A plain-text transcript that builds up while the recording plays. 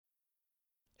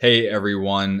Hey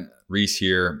everyone, Reese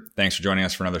here. Thanks for joining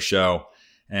us for another show.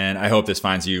 And I hope this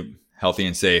finds you healthy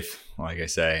and safe, like I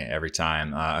say every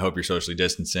time. I hope you're socially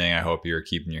distancing. I hope you're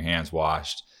keeping your hands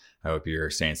washed. I hope you're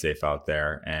staying safe out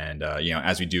there. And,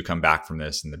 as we do come back from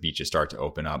this and the beaches start to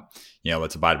open up,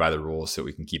 let's abide by the rules so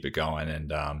we can keep it going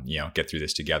and, get through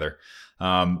this together.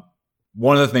 One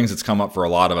of the things that's come up for a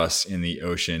lot of us in the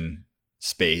ocean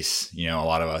space, a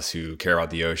lot of us who care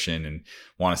about the ocean and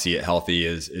want to see it healthy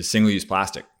is single-use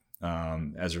plastic.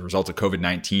 As a result of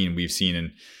COVID-19, we've seen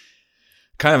in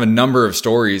kind of a number of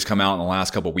stories come out in the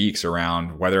last couple of weeks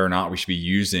around whether or not we should be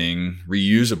using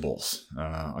reusables.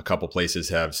 A couple places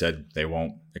have said they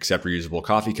won't accept reusable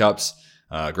coffee cups.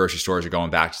 Grocery stores are going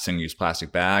back to single-use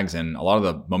plastic bags. And a lot of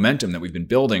the momentum that we've been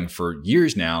building for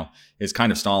years now is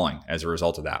kind of stalling as a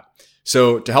result of that.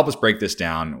 So to help us break this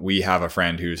down, we have a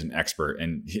friend who's an expert,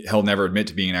 and he'll never admit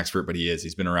to being an expert, but he is.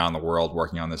 He's been around the world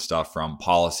working on this stuff from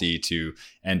policy to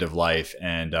end of life,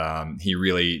 and he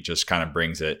really just kind of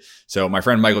brings it. So my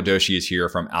friend Michael Doshi is here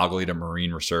from Algalita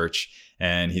Marine Research,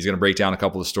 and he's going to break down a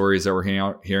couple of stories that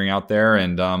we're hearing out there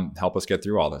and help us get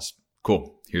through all this.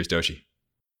 Cool. Here's Doshi.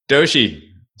 Doshi,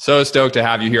 so stoked to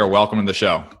have you here. Welcome to the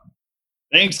show.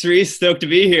 Thanks, Reese. Stoked to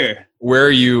be here. Where are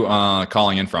you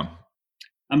calling in from?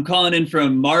 I'm calling in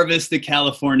from Mar Vista,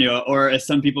 California, or as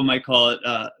some people might call it,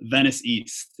 Venice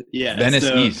East. Yeah,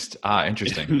 East.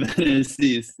 Interesting. Venice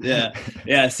East. Yeah,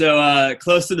 yeah. So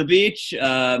close to the beach.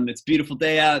 It's a beautiful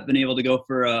day out. Been able to go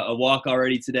for a walk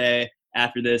already today.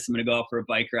 After this, I'm gonna go out for a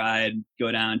bike ride,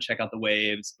 go down, check out the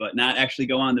waves, but not actually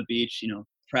go on the beach.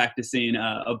 Practicing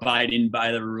abiding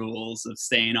by the rules of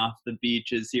staying off the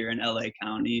beaches here in LA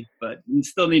County, but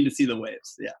still need to see the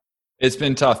waves. Yeah. It's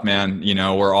been tough, man.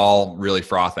 We're all really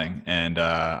frothing, and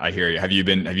I hear you. Have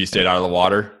you stayed out of the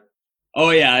water?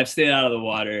 Oh yeah, I've stayed out of the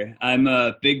water. I'm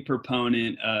a big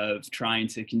proponent of trying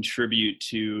to contribute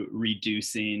to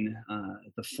reducing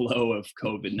the flow of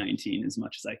COVID-19 as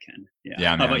much as I can.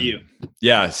 Yeah. How about you?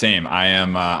 Yeah, same.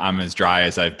 I'm as dry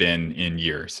as I've been in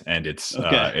years, and it's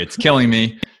killing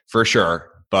me for sure.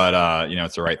 But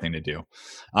it's the right thing to do.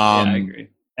 Yeah, I agree.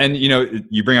 And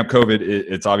you bring up COVID.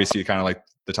 It's obviously kind of like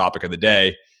the topic of the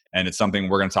day, and it's something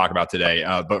we're going to talk about today.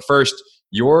 But first,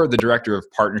 you're the director of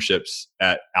partnerships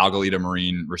at Algalita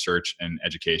Marine Research and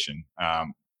Education.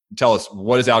 Tell us,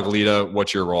 what is Algalita?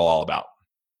 What's your role all about?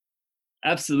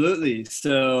 Absolutely.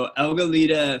 So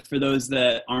Algalita, for those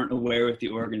that aren't aware with the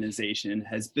organization,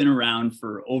 has been around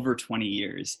for over 20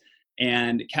 years.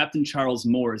 And Captain Charles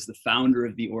Moore is the founder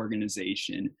of the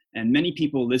organization. And many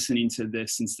people listening to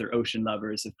this, since they're ocean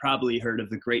lovers, have probably heard of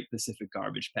the Great Pacific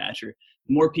Garbage Patcher.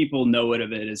 More people know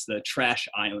of it as the Trash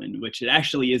Island, which it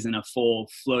actually isn't a full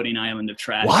floating island of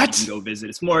trash. What? You can go visit.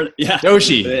 It's more, yeah.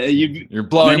 Doshi, you're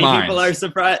blowing minds.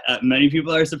 Many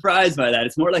people are surprised by that.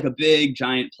 It's more like a big,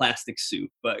 giant plastic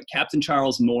soup. But Captain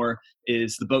Charles Moore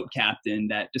is the boat captain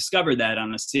that discovered that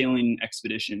on a sailing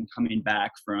expedition coming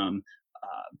back from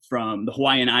the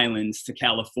Hawaiian Islands to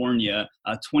California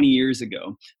 20 years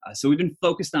ago. So we've been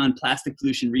focused on plastic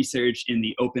pollution research in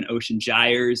the open ocean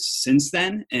gyres since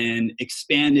then, and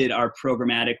expanded our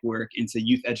programmatic work into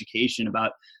youth education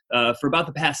for about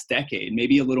the past decade,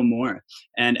 maybe a little more.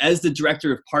 And as the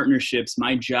director of partnerships,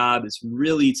 my job is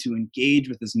really to engage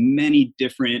with as many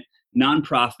different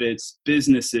nonprofits,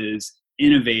 businesses,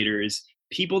 innovators,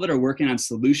 people that are working on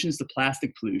solutions to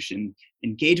plastic pollution,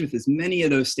 engage with as many of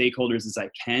those stakeholders as I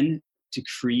can to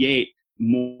create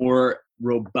more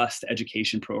robust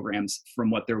education programs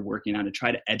from what they're working on to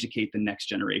try to educate the next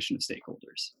generation of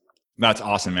stakeholders. That's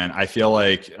awesome, man. I feel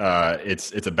like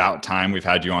it's about time we've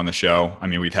had you on the show. I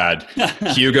mean, we've had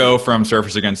Hugo from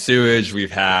Surfers Against Sewage. We've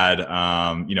had,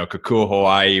 Kakua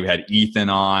Hawaii. We had Ethan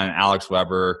on, Alex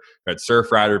Weber. We had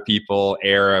Surf Rider people,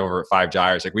 Era over at Five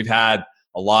Gyres. Like, we've had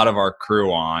a lot of our crew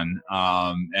on,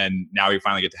 and now we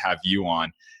finally get to have you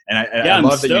on. And I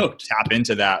love that you tap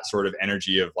into that sort of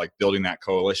energy of like building that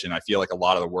coalition. I feel like a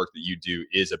lot of the work that you do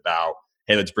is about,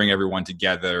 hey, let's bring everyone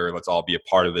together. Let's all be a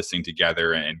part of this thing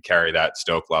together and carry that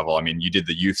stoke level. I mean, you did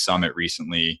the youth summit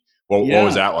recently. What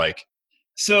was that like?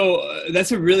 So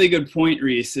that's a really good point,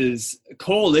 Reese, is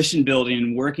coalition building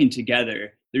and working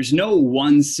together. There's no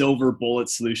one silver bullet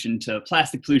solution to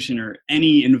plastic pollution or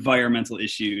any environmental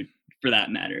issue for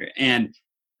that matter. And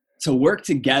to work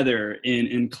together in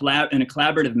a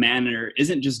collaborative manner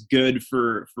isn't just good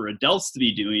for adults to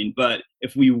be doing, but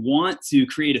if we want to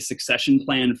create a succession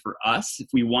plan for us, if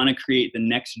we want to create the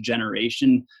next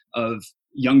generation of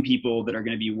young people that are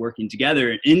going to be working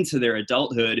together into their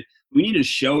adulthood, we need to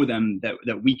show them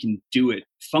that we can do it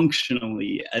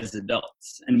functionally as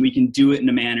adults, and we can do it in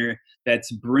a manner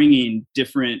that's bringing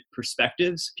different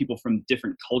perspectives, people from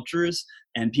different cultures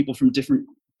and people from different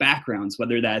backgrounds,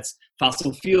 whether that's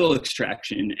fossil fuel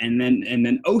extraction and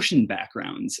then ocean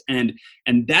backgrounds. And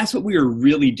that's what we were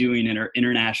really doing in our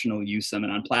International Youth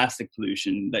Summit on Plastic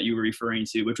Pollution that you were referring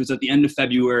to, which was at the end of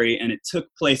February. And it took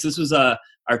place, this was our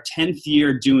 10th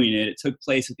year doing it. It took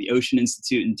place at the Ocean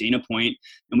Institute in Dana Point.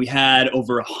 And we had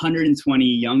over 120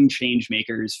 young change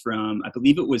makers from, I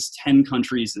believe it was 10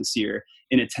 countries this year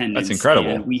in attendance. That's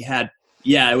incredible. And we had,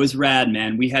 yeah, it was rad,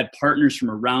 man. We had partners from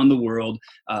around the world,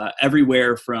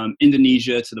 everywhere from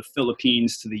Indonesia to the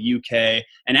Philippines to the UK.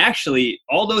 And actually,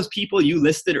 all those people you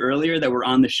listed earlier that were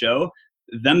on the show,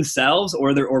 themselves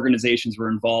or their organizations were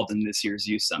involved in this year's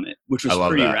Youth Summit, which was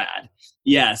pretty rad.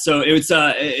 Yeah, so it's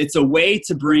a way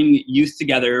to bring youth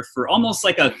together for almost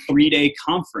like a 3-day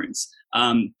conference,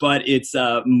 but it's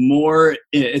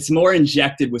more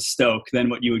injected with stoke than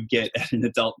what you would get at an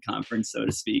adult conference, so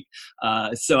to speak.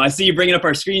 So I see you bringing up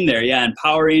our screen there. Yeah,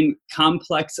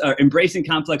 embracing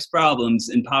complex problems,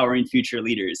 empowering future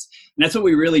leaders, and that's what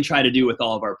we really try to do with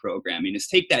all of our programming, is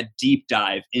take that deep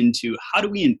dive into how do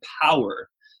we empower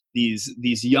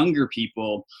these younger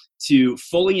people to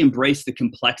fully embrace the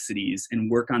complexities and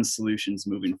work on solutions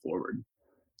moving forward.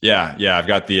 Yeah. I've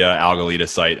got the Algalita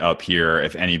site up here.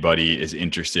 If anybody is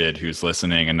interested who's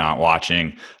listening and not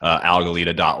watching,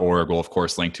 algalita.org. We'll, of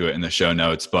course, link to it in the show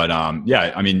notes. But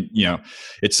yeah, I mean,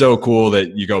 it's so cool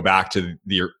that you go back to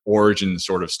the origin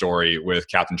sort of story with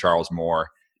Captain Charles Moore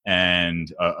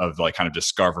and of like kind of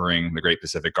discovering the Great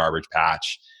Pacific Garbage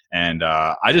Patch. And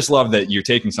I just love that you're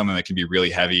taking something that can be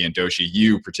really heavy, and Doshi,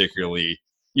 you particularly,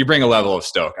 you bring a level of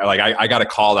stoke. I got to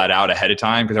call that out ahead of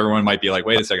time, because everyone might be like,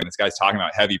 wait a second, this guy's talking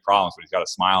about heavy problems, but he's got a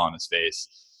smile on his face.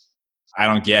 I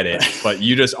don't get it, but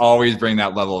you just always bring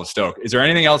that level of stoke. Is there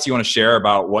anything else you want to share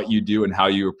about what you do and how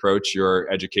you approach your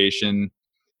education?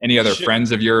 Any other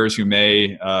friends of yours who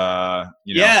may,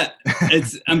 Yeah,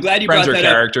 I'm glad you brought that up. Friends or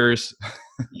characters?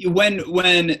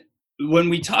 When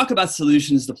we talk about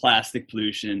solutions to plastic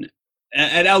pollution,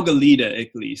 at Algalita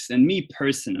at least, and me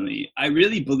personally, I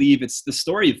really believe it's the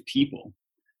story of people.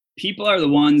 People are the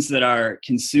ones that are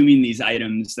consuming these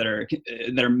items that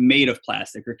are made of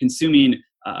plastic, or consuming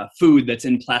food that's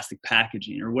in plastic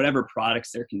packaging, or whatever products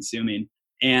they're consuming.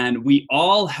 And we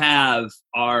all have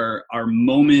our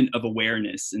moment of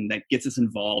awareness, and that gets us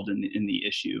involved in the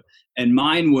issue. And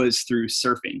mine was through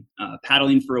surfing,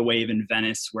 paddling for a wave in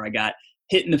Venice, where I got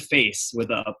hit in the face with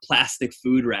a plastic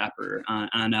food wrapper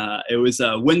it was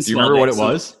a windswell. Do you remember what it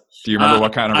was? Do you remember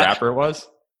what kind of wrapper it was?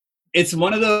 It's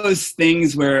one of those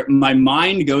things where my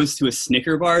mind goes to a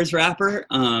Snicker bars wrapper,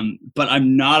 but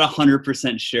I'm not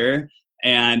 100% sure.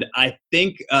 And I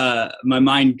think my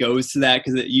mind goes to that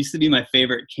because it used to be my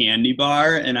favorite candy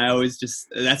bar, and I always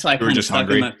that's why I kind of stuck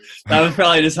hungry. I was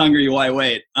probably just hungry. Why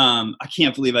wait? I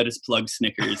can't believe I just plugged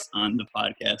Snickers on the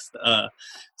podcast.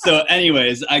 So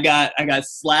anyways, I got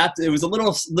slapped. It was a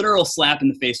literal slap in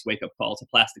the face wake up call to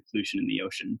plastic pollution in the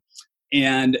ocean.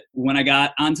 And when I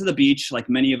got onto the beach, like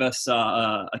many of us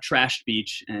saw a trashed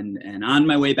beach, and on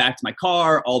my way back to my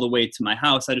car, all the way to my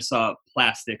house, I just saw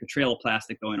a trail of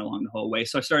plastic going along the whole way.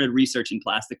 So I started researching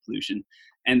plastic pollution.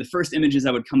 And the first images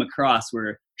I would come across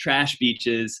were trash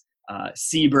beaches,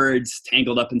 seabirds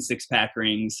tangled up in 6-pack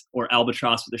rings, or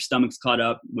albatross with their stomachs caught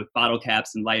up with bottle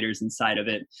caps and lighters inside of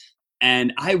it.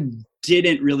 And I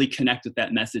didn't really connect with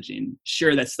that messaging.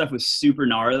 Sure, that stuff was super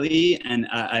gnarly, and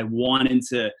I wanted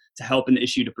to help in the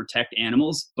issue to protect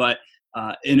animals. But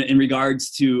in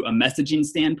regards to a messaging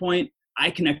standpoint,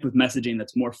 I connect with messaging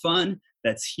that's more fun,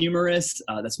 that's humorous,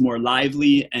 that's more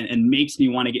lively, and makes me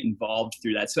want to get involved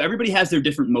through that. So everybody has their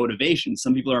different motivations.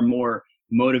 Some people are more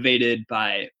motivated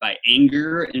by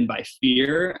anger and by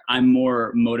fear. I'm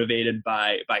more motivated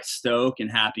by stoke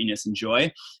and happiness and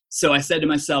joy. So I said to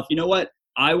myself, you know what?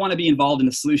 I want to be involved in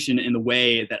the solution in the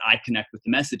way that I connect with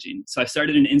the messaging. So I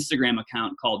started an Instagram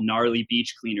account called Gnarly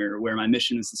Beach Cleaner, where my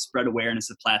mission is to spread awareness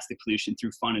of plastic pollution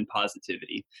through fun and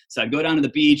positivity. So I'd go down to the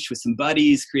beach with some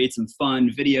buddies, create some fun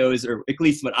videos, or at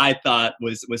least what I thought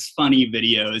was funny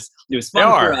videos. It was fun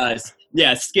for us.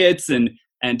 Yeah, skits and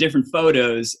different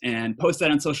photos, and post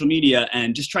that on social media,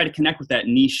 and just try to connect with that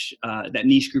niche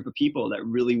group of people that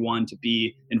really want to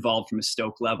be involved from a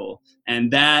stoke level.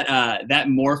 And that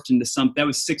morphed into that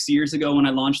was 6 years ago when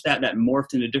I launched that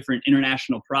morphed into different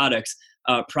international projects.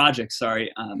 Narnar,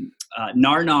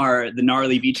 the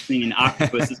gnarly beach cleaning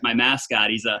octopus, is my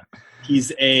mascot.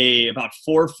 He's a about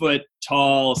 4 foot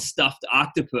tall stuffed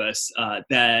octopus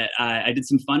that I did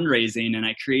some fundraising, and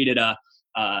I created a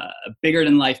bigger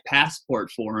than life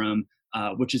passport for him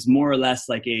which is more or less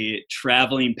like a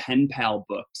traveling pen pal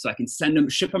book. So I can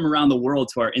ship them around the world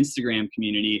to our Instagram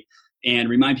community and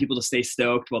remind people to stay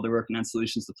stoked while they're working on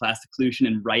solutions to plastic pollution,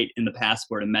 and write in the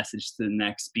passport a message to the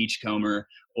next beachcomber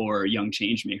or young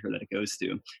change maker that it goes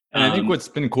to. And I think what's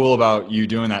been cool about you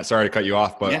doing that, sorry to cut you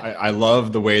off, but yeah. I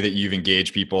love the way that you've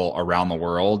engaged people around the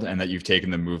world, and that you've taken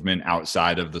the movement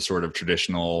outside of the sort of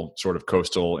traditional sort of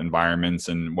coastal environments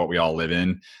and what we all live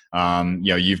in.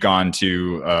 You've gone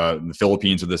to the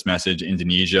Philippines with this message,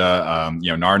 Indonesia,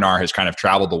 Narnar has kind of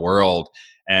traveled the world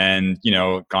and,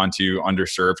 gone to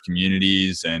underserved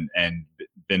communities and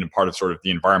been a part of sort of the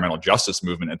environmental justice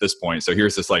movement at this point. So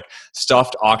here's this like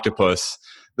stuffed octopus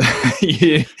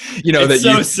you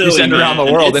send around the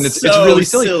world, and it's really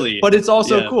silly, but it's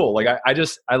also cool. Like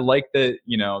I like that,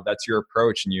 that's your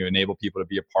approach, and you enable people to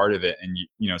be a part of it. And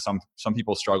some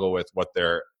people struggle with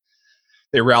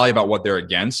they rally about what they're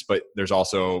against, but there's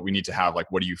also, we need to have like,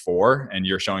 what are you for? And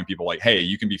you're showing people like, hey,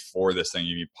 you can be for this thing.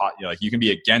 You can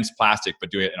be against plastic,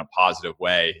 but do it in a positive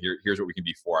way. Here's what we can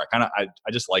be for. I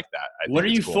just like that. What are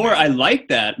you for? Man. I like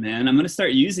that, man. I'm going to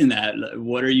start using that.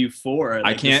 What are you for? Like,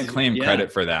 I can't claim credit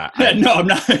for that. No, I'm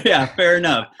not. Yeah, fair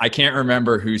enough. I can't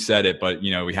remember who said it, but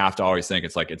we have to always think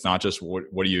it's like, it's not just what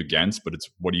are you against, but it's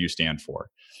what do you stand for?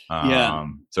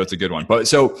 So it's a good one. But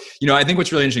so, I think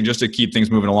what's really interesting, just to keep things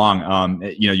moving along,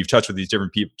 you've touched on these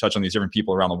different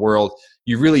people around the world.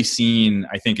 You've really seen,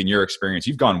 I think in your experience,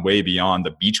 you've gone way beyond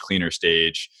the beach cleaner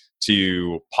stage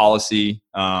to policy,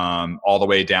 all the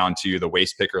way down to the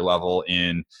waste picker level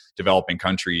in developing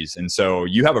countries. And so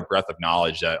you have a breadth of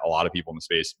knowledge that a lot of people in the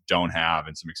space don't have,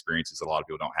 and some experiences that a lot of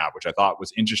people don't have, which I thought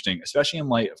was interesting, especially in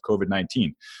light of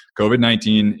COVID-19.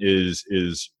 COVID-19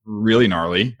 is really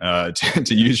gnarly,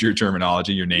 to use your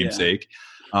terminology, your namesake.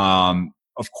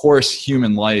 Of course,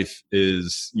 human life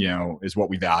is what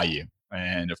we value.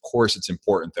 And of course, it's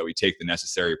important that we take the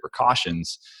necessary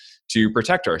precautions to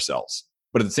protect ourselves.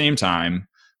 But at the same time,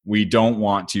 we don't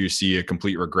want to see a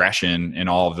complete regression in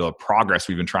all of the progress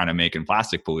we've been trying to make in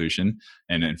plastic pollution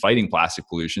and in fighting plastic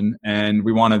pollution. And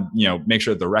we want to, make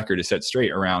sure that the record is set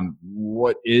straight around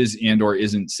what is and or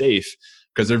isn't safe.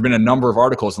 Because there have been a number of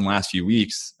articles in the last few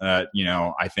weeks that,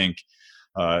 I think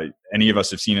any of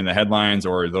us have seen in the headlines,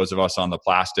 or those of us on the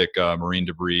plastic marine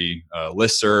debris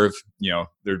listserv,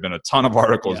 there've been a ton of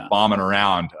articles bombing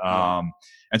around.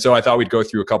 And so I thought we'd go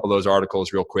through a couple of those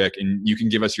articles real quick, and you can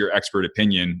give us your expert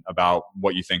opinion about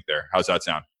what you think there. How's that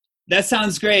sound? That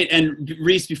sounds great. And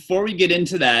Reese, before we get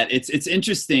into that, it's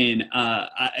interesting.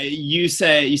 You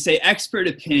say expert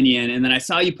opinion, and then I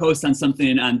saw you post on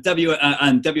something on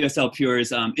WSL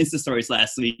Pure's Insta stories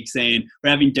last week saying we're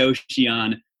having Doshi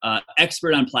on,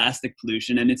 expert on plastic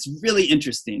pollution, and it's really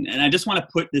interesting. And I just want to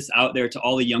put this out there to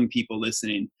all the young people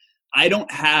listening. I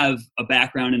don't have a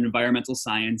background in environmental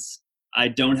science. I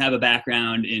don't have a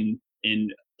background in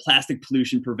plastic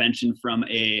pollution prevention from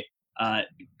a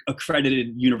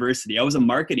accredited university. I was a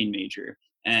marketing major,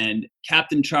 and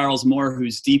Captain Charles Moore,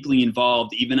 who's deeply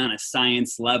involved even on a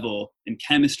science level and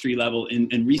chemistry level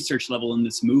and research level in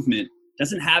this movement,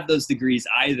 doesn't have those degrees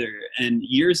either. And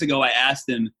years ago I asked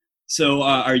him, so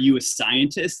are you a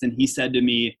scientist? And he said to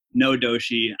me, no,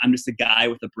 Doshi, I'm just a guy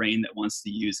with a brain that wants to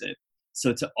use it.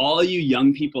 So to all you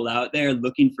young people out there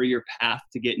looking for your path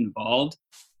to get involved,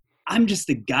 I'm just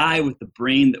a guy with the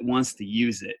brain that wants to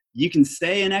use it. You can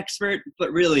say an expert,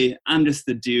 but really I'm just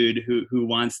the dude who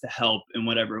wants to help in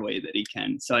whatever way that he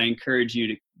can. So I encourage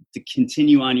you to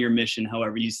continue on your mission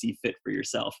however you see fit for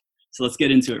yourself. So let's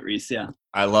get into it, Reese. Yeah.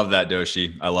 I love that,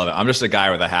 Doshi. I love it. I'm just a guy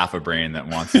with a half a brain that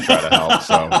wants to try to help.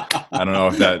 So I don't know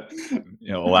if that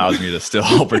allows me to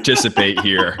still participate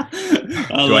here.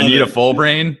 Do I need a full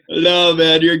brain? No,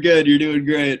 man, you're good. You're doing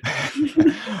great.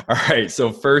 All right. So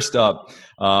first up,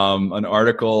 an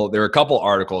article. There were a couple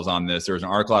articles on this. There was an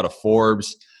article out of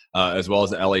Forbes, as well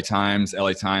as the LA Times.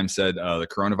 LA Times said the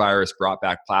coronavirus brought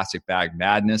back plastic bag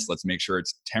madness. Let's make sure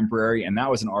it's temporary. And that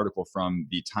was an article from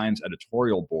the Times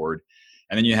editorial board.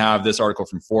 And then you have this article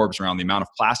from Forbes around the amount of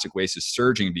plastic waste is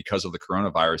surging because of the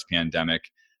coronavirus pandemic.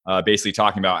 Basically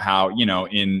talking about how,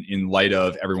 in light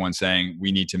of everyone saying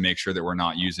we need to make sure that we're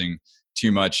not using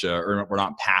too much or we're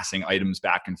not passing items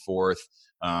back and forth,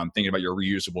 thinking about your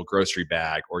reusable grocery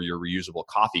bag or your reusable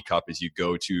coffee cup as you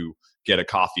go to get a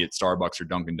coffee at Starbucks or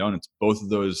Dunkin' Donuts. Both of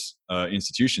those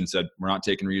institutions said, we're not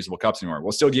taking reusable cups anymore.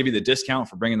 We'll still give you the discount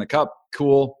for bringing the cup.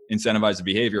 Cool, incentivize the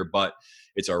behavior, but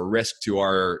it's a risk to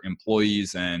our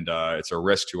employees and it's a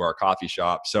risk to our coffee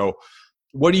shop. So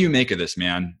what do you make of this,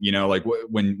 man?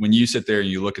 When you sit there and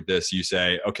you look at this, you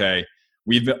say, okay,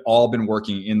 we've all been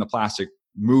working in the plastic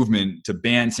movement to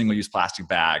ban single-use plastic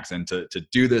bags and to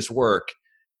do this work.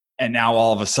 And now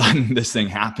all of a sudden this thing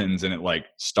happens and it like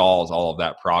stalls all of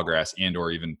that progress and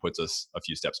or even puts us a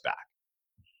few steps back.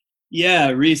 Yeah,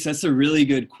 Reese, that's a really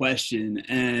good question.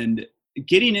 And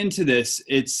getting into this,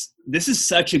 this is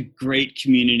such a great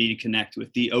community to connect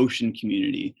with, the ocean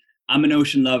community. I'm an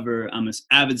ocean lover, I'm an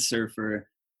avid surfer,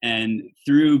 and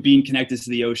through being connected to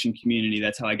the ocean community,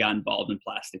 that's how I got involved in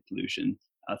plastic pollution,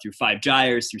 through Five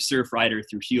Gyres, through Surfrider,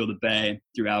 through Heal the Bay,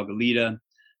 through Algalita.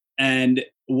 And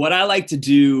what I like to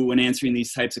do when answering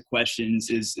these types of questions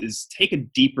is take a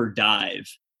deeper dive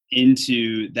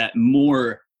into that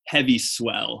more heavy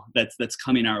swell that's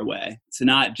coming our way, to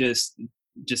not just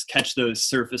catch those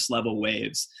surface level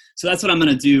waves. So that's what I'm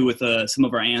going to do with some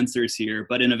of our answers here,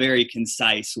 but in a very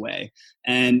concise way.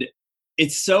 And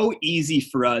it's so easy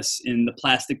for us in the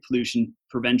plastic pollution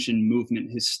prevention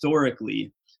movement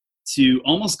historically to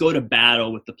almost go to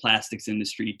battle with the plastics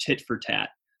industry tit for tat.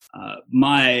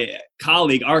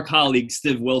 Our colleague,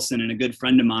 Steve Wilson, and a good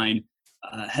friend of mine,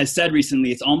 has said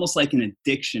recently, it's almost like an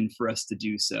addiction for us to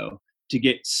do so, to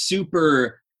get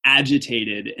super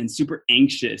agitated and super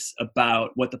anxious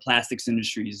about what the plastics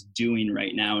industry is doing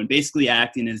right now and basically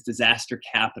acting as disaster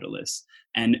capitalists.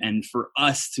 And for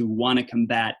us to want to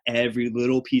combat every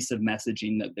little piece of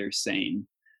messaging that they're saying.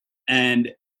 And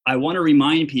I want to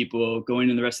remind people going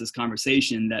into the rest of this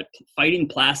conversation that fighting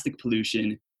plastic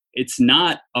pollution, it's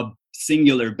not a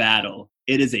singular battle.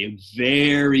 It is a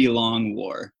very long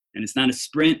war, and it's not a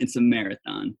sprint, it's a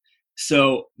marathon.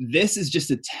 So this is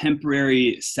just a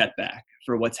temporary setback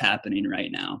for what's happening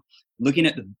right now. Looking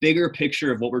at the bigger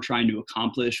picture of what we're trying to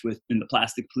accomplish within the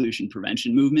plastic pollution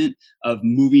prevention movement of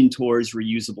moving towards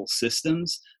reusable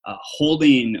systems,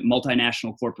 holding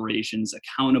multinational corporations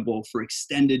accountable for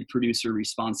extended producer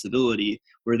responsibility,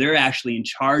 where they're actually in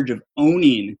charge of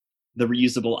owning the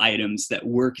reusable items that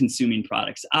we're consuming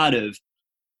products out of.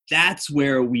 That's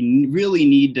where we really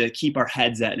need to keep our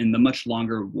heads at in the much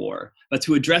longer war. But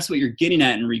to address what you're getting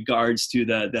at in regards to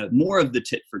the more of the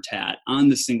tit for tat on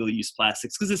the single-use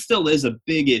plastics, because it still is a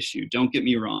big issue, don't get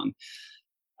me wrong.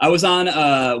 I was on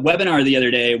a webinar the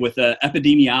other day with an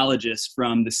epidemiologist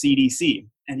from the CDC,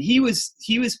 and he was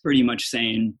pretty much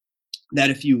saying that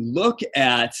if you look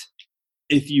at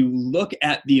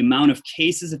the amount of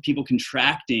cases of people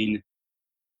contracting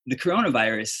the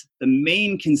coronavirus, the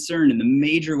main concern and the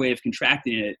major way of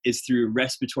contracting it is through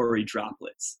respiratory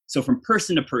droplets. So from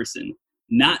person to person,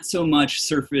 not so much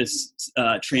surface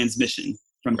transmission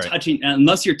from touching,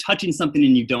 unless you're touching something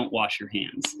and you don't wash your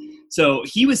hands. So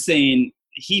he was saying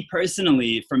he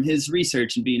personally, from his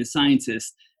research and being a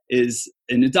scientist,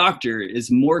 and a doctor,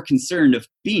 is more concerned of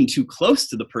being too close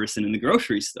to the person in the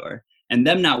grocery store and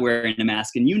them not wearing a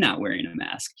mask and you not wearing a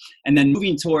mask. And then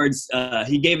moving towards,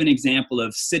 he gave an example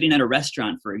of sitting at a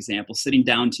restaurant, for example, sitting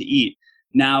down to eat.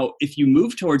 Now, if you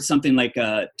move towards something like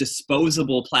a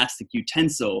disposable plastic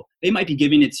utensil, they might be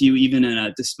giving it to you even in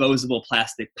a disposable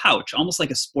plastic pouch, almost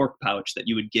like a spork pouch that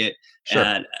you would get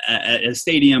at a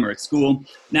stadium or at school.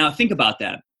 Now, think about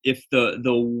that. If the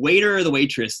waiter or the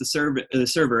waitress, the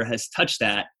server has touched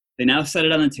that, they now set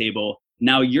it on the table.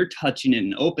 Now you're touching it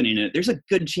and opening it. There's a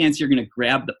good chance you're going to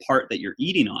grab the part that you're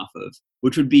eating off of,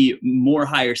 which would be more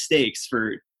higher stakes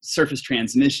for surface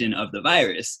transmission of the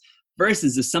virus.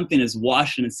 Versus if something is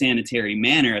washed in a sanitary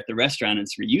manner at the restaurant and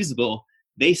it's reusable,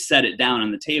 they set it down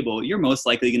on the table, you're most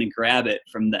likely going to grab it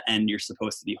from the end you're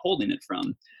supposed to be holding it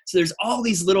from. So there's all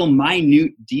these little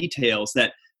minute details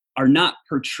that are not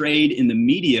portrayed in the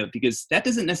media because that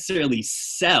doesn't necessarily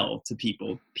sell to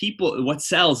people. What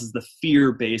sells is the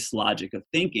fear-based logic of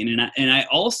thinking. And I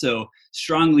also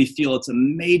strongly feel it's a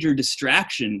major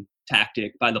distraction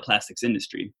tactic by the plastics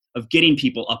industry of getting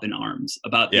people up in arms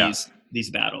about these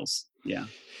battles.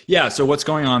 Yeah. So what's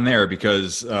going on there?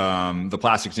 Because the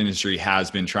plastics industry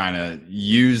has been trying to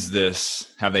use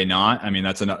this, have they not? I mean,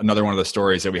 that's another one of the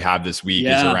stories that we have this week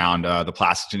is around the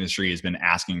plastics industry has been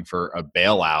asking for a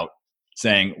bailout,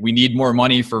 saying we need more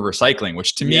money for recycling,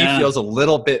 which to me feels a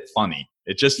little bit funny.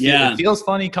 It just it feels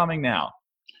funny coming now.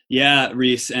 Yeah,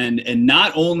 Reese. And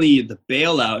not only the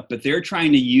bailout, but they're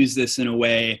trying to use this in a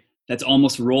way that's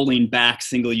almost rolling back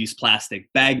single-use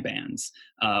plastic bag bans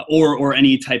or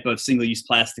any type of single-use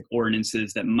plastic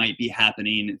ordinances that might be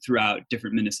happening throughout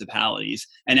different municipalities.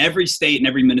 And every state and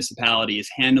every municipality is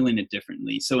handling it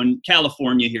differently. So in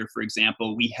California here, for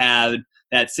example, we have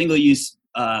that single-use,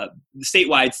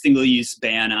 statewide single-use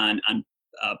ban on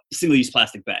single-use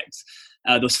plastic bags.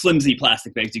 Those flimsy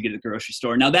plastic bags you get at the grocery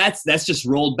store. Now that's just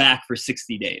rolled back for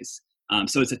 60 days.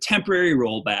 So it's a temporary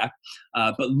rollback,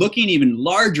 but looking even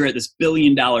larger at this $1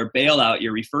 billion bailout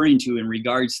you're referring to in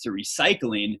regards to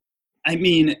recycling, I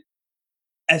mean,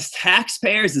 as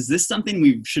taxpayers, is this something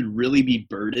we should really be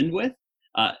burdened with?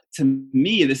 To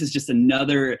me, this is just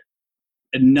another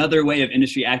way of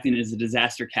industry acting as a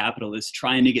disaster capitalist,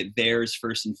 trying to get theirs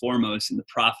first and foremost, and the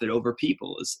profit over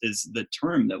people is the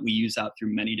term that we use out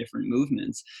through many different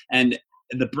movements. And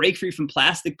the Break Free from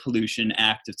Plastic Pollution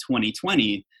Act of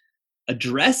 2020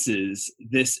 addresses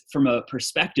this from a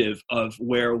perspective of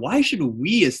why should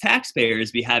we as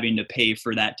taxpayers be having to pay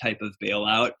for that type of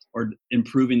bailout or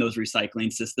improving those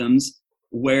recycling systems,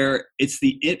 where it's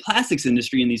the plastics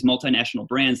industry and these multinational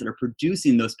brands that are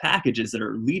producing those packages that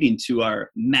are leading to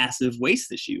our massive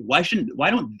waste issue. Why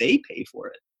don't they pay for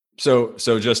it? So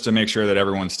just to make sure that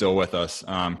everyone's still with us,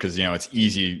 because it's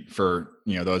easy for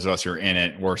those of us who are in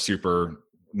it, we're super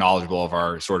knowledgeable of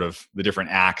our sort of the different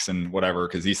acts and whatever,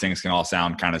 because these things can all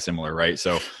sound kind of similar, right?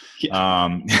 So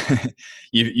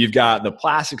you've got the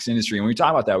plastics industry, and when we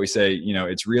talk about that, we say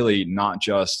it's really not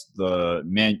just the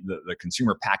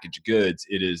consumer packaged goods.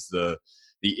 It is the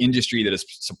industry that is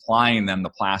supplying them the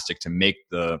plastic to make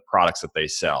the products that they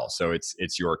sell. So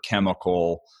it's your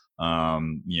chemical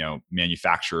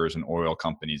manufacturers and oil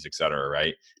companies, et cetera,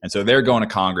 right? And so they're going to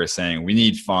Congress saying we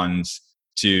need funds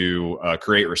to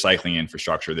create recycling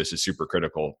infrastructure. This is super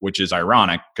critical, which is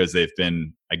ironic because they've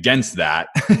been against that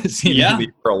seemingly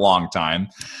for a long time.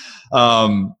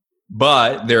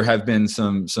 But there have been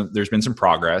there's been some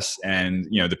progress, and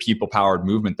the people powered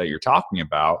movement that you're talking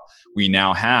about, we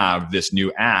now have this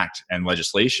new act and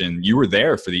legislation. You were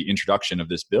there for the introduction of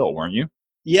this bill, weren't you?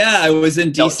 Yeah, I was in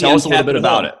DC. Tell us a little bit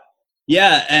about it.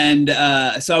 Yeah, and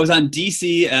so I was in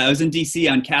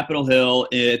DC on Capitol Hill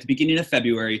at the beginning of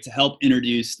February to help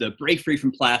introduce the Break Free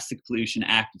from Plastic Pollution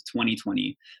Act of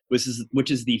 2020, which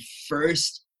is the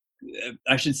first,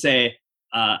 I should say,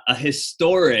 a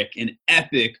historic and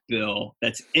epic bill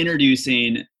that's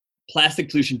introducing plastic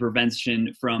pollution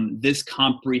prevention from this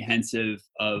comprehensive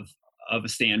of a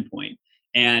standpoint.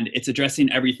 And it's addressing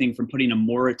everything from putting a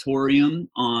moratorium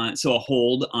a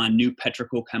hold on new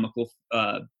petrochemical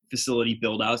facility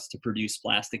build-outs to produce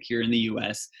plastic here in the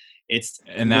U.S.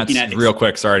 That's real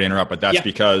quick, sorry to interrupt, but that's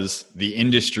because the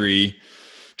industry,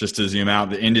 just to zoom out,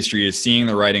 the industry is seeing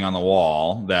the writing on the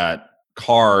wall that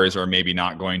cars are maybe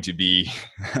not going to be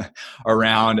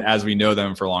around as we know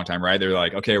them for a long time, right? They're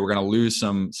like, okay, we're going to lose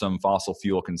some fossil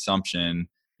fuel consumption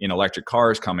in electric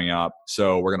cars coming up,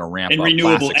 so we're going to ramp up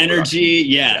renewable energy.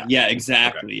 Yeah,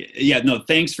 exactly. Okay. Yeah, no,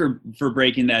 thanks for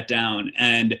breaking that down.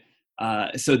 And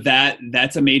so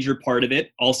that's a major part of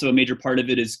it. Also, a major part of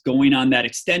it is going on that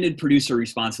extended producer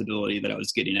responsibility that I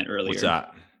was getting at earlier. What's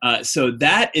that? So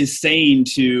that is saying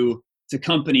to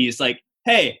companies like,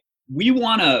 hey, we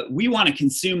want to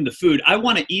consume the food. I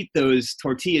want to eat those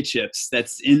tortilla chips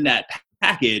that's in that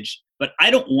package, but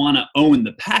I don't want to own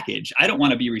the package. I don't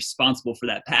want to be responsible for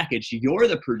that package. You're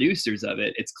the producers of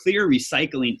it. It's clear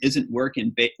recycling isn't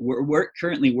working. We're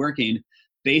currently working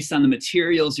based on the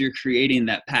materials you're creating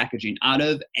that packaging out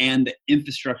of and the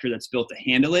infrastructure that's built to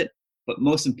handle it, but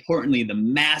most importantly, the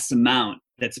mass amount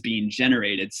that's being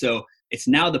generated. So it's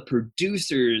now the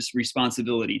producer's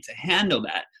responsibility to handle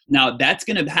that. Now, that's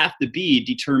going to have to be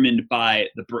determined by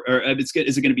is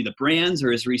it going to be the brands,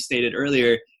 or as restated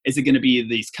earlier, is it going to be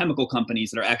these chemical companies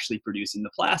that are actually producing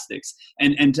the plastics?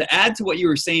 And to add to what you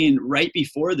were saying right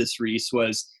before this, Reese,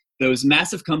 was those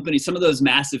massive companies, some of those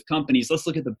massive companies, let's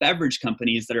look at the beverage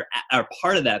companies that are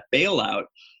part of that bailout.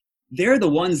 They're the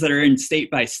ones that are in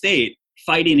state by state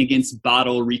fighting against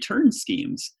bottle return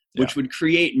schemes, which would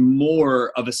create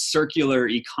more of a circular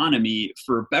economy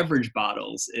for beverage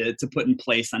bottles to put in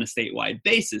place on a statewide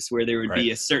basis, where there would be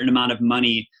a certain amount of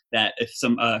money that if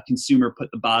some consumer put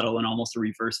the bottle in almost a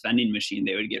reverse vending machine,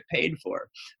 they would get paid for.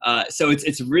 So it's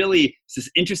this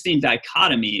interesting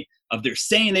dichotomy of they're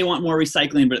saying they want more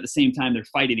recycling, but at the same time, they're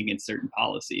fighting against certain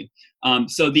policy.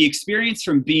 So the experience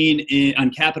from being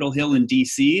on Capitol Hill in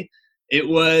DC, it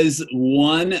was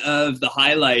one of the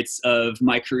highlights of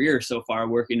my career so far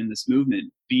working in this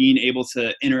movement, being able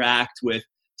to interact with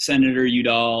Senator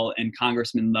Udall and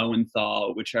Congressman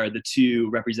Lowenthal, which are the two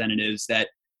representatives that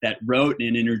wrote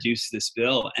and introduced this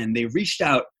bill. And they reached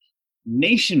out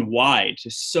nationwide to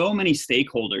so many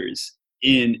stakeholders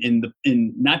in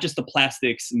not just the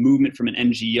plastics movement from an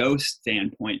NGO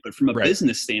standpoint, but from a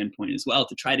business standpoint as well,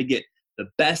 to try to get the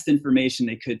best information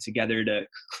they could together to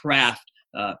craft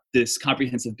this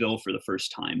comprehensive bill for the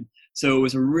first time. So it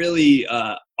was a really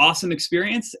awesome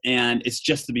experience, and it's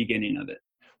just the beginning of it.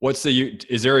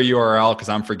 Is there a URL? Because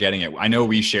I'm forgetting it. I know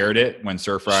we shared it when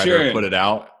Surfrider put it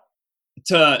out.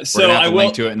 We're gonna have to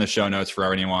link to it in the show notes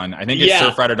for anyone. I think it's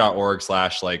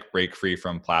surfrider.org/break free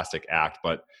from plastic act.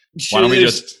 But why don't we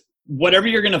just whatever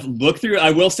you're going to look through,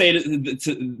 I will say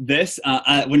to this,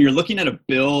 when you're looking at a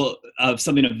bill of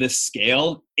something of this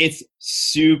scale, it's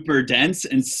super dense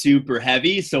and super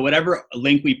heavy. So whatever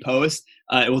link we post,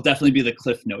 it will definitely be the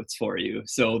cliff notes for you.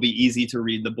 So it'll be easy to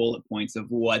read the bullet points of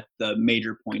what the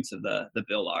major points of the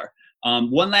bill are.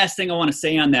 One last thing I want to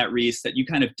say on that, Reese, that you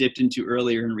kind of dipped into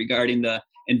earlier and regarding the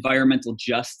environmental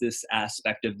justice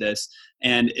aspect of this.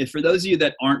 And if, for those of you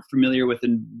that aren't familiar with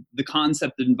the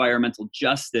concept of environmental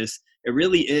justice, it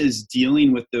really is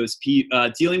dealing with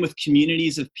dealing with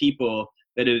communities of people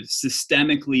that have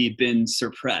systemically been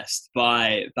suppressed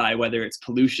by whether it's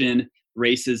pollution,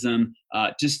 racism.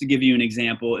 Just to give you an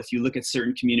example, if you look at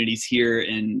certain communities here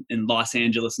in Los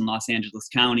Angeles and Los Angeles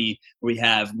County, where we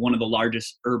have one of the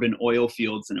largest urban oil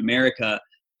fields in America,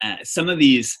 some of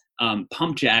these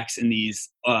pump jacks and these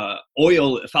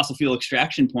fossil fuel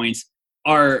extraction points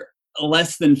are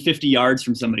less than 50 yards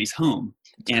from somebody's home.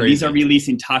 And crazy. These are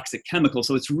releasing toxic chemicals.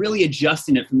 So it's really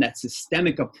adjusting it from that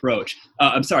systemic approach.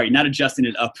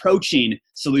 Approaching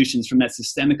solutions from that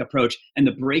systemic approach. And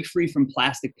the Break Free from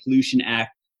Plastic Pollution Act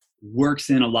works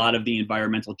in a lot of the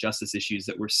environmental justice issues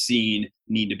that we're seeing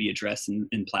need to be addressed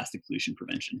in plastic pollution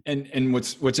prevention. And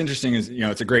what's interesting is,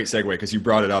 it's a great segue because you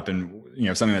brought it up, and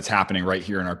something that's happening right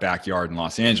here in our backyard in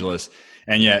Los Angeles.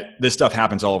 And yet this stuff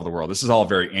happens all over the world. This is all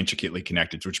very intricately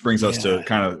connected, which brings us to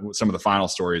kind of some of the final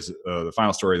stories, the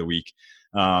final story of the week.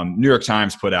 New York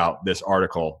Times put out this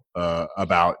article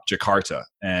about Jakarta.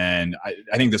 And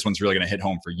I think this one's really going to hit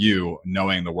home for you,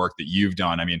 knowing the work that you've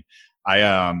done. I mean,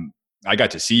 I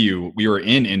got to see you. We were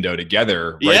in Indo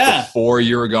together before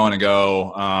you were going to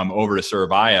go over to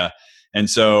Surabaya. And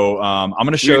so I'm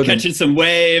going to show you catching some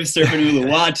waves, surfing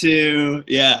Uluwatu.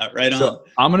 Yeah, right on. So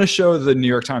I'm going to show the New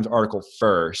York Times article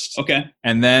first. Okay.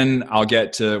 And then I'll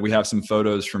get to, we have some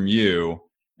photos from you.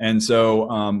 And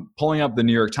so pulling up the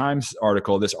New York Times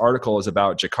article, this article is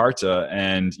about Jakarta,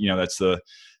 and, that's the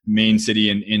main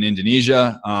city in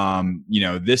Indonesia.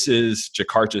 This is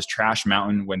Jakarta's trash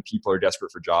mountain. When people are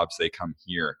desperate for jobs, they come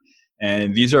here.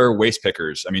 And these are waste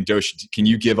pickers. I mean, Dosh, can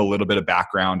you give a little bit of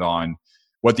background on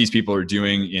what these people are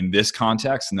doing in this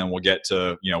context? And then we'll get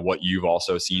to, what you've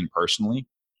also seen personally.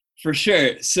 For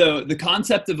sure. So the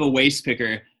concept of a waste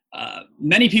picker,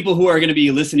 many people who are going to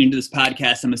be listening to this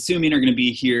podcast, I'm assuming, are going to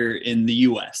be here in the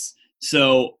US.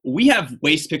 So we have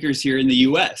waste pickers here in the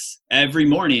US. Every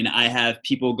morning I have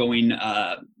people going,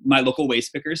 my local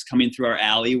waste pickers coming through our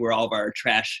alley where all of our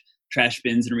trash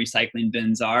bins and recycling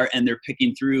bins are, and they're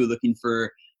picking through, looking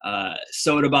for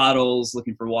soda bottles,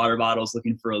 looking for water bottles,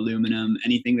 looking for aluminum,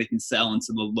 anything they can sell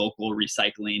into the local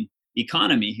recycling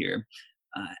economy here.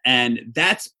 And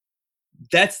that's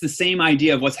the same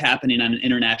idea of what's happening on an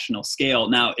international scale.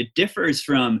 Now, it differs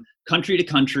from country to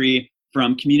country,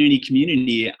 from community to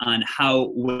community, on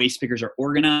how waste pickers are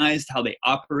organized, how they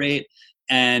operate.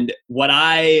 And what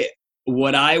I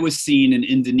was seeing in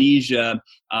Indonesia,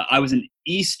 I was in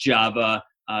East Java.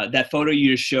 That photo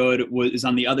you just showed was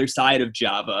on the other side of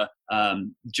Java,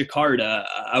 Jakarta.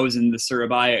 I was in the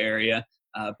Surabaya area.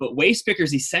 But waste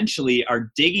pickers essentially are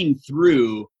digging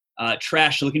through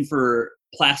trash, looking for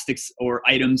plastics or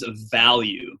items of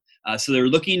value. So they're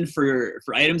looking for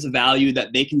items of value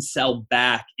that they can sell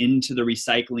back into the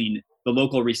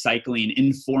local recycling,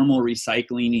 informal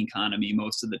recycling economy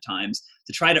most of the times,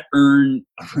 to try to earn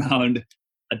around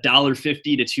 $1.50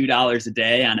 to $2 a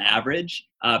day on average,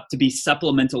 to be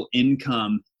supplemental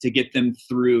income to get them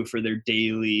through for their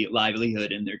daily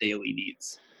livelihood and their daily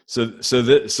needs.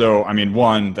 So I mean,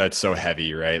 one, that's so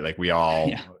heavy, right? Like we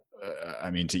all,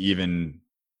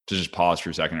 to just pause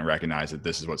for a second and recognize that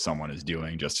this is what someone is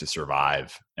doing just to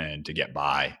survive and to get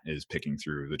by, is picking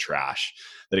through the trash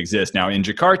that exists. Now in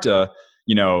Jakarta,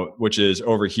 which is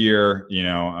over here,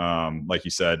 like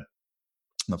you said,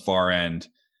 the far end,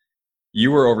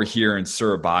 you were over here in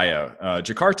Surabaya.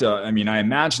 Jakarta, I mean, I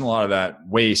imagine a lot of that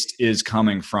waste is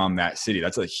coming from that city.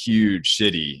 That's a huge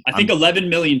city. I think 11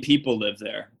 million people live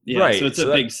there. Yeah, right. So it's a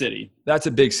big city. That's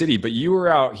a big city. But you were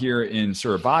out here in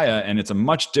Surabaya, and it's a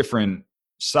much different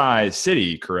size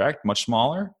city, correct? Much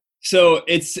smaller? So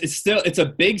it's a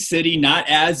big city, not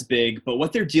as big, but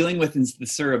what they're dealing with in the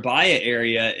Surabaya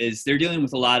area is they're dealing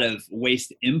with a lot of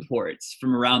waste imports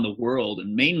from around the world,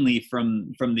 and mainly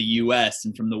from the US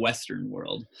and from the Western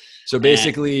world. So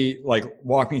basically,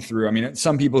 walk me through. I mean,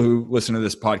 some people who listen to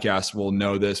this podcast will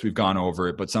know this. We've gone over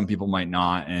it, but some people might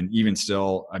not. And even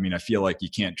still, I mean, I feel like you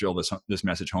can't drill this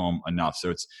message home enough.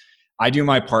 So I do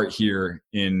my part here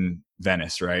in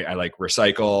Venice, right? I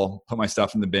recycle, put my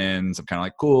stuff in the bins. I'm kind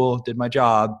of cool, did my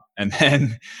job. And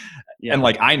then,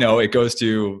 I know it goes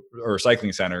to a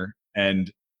recycling center,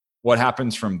 and what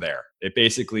happens from there? It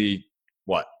basically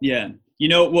What? Yeah.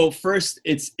 Well, first,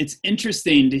 it's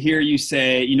interesting to hear you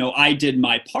say, I did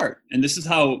my part. And this is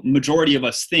how majority of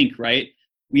us think, right?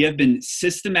 We have been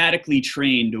systematically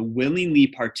trained to willingly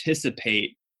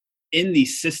participate in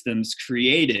these systems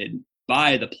created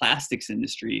by the plastics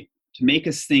industry to make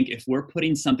us think if we're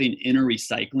putting something in a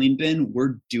recycling bin,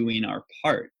 we're doing our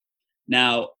part.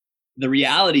 Now, the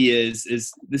reality is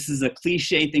this is a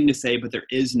cliche thing to say, but there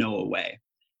is no way.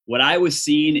 What I was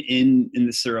seeing in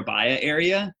the Surabaya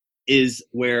area is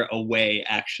where a way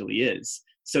actually is.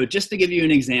 So just to give you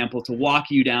an example, to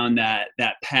walk you down that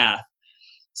path.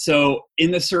 So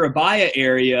in the Surabaya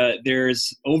area,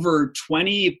 there's over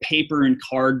 20 paper and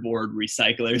cardboard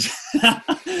recyclers.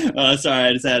 Sorry,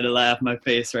 I just had to laugh my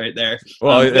face right there.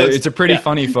 Well, it's a pretty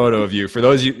funny photo of you. For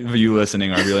those of you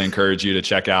listening, I really encourage you to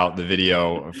check out the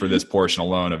video for this portion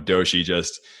alone of Doshi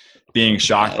just being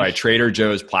shocked by Trader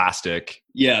Joe's plastic.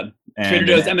 Yeah, Trader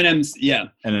Joe's M&Ms. Yeah,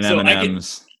 and an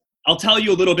M&Ms. I'll tell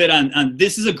you a little bit on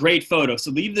this. Is a great photo. So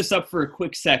leave this up for a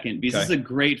quick second because This is a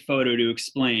great photo to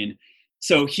explain.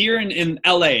 So here in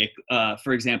LA,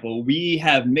 for example, we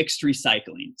have mixed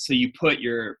recycling. So you put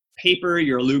your paper,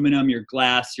 your aluminum, your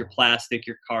glass, your plastic,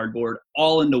 your cardboard,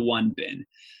 all into one bin.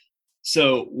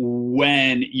 So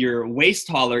when your waste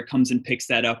hauler comes and picks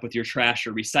that up with your trash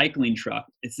or recycling truck,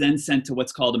 it's then sent to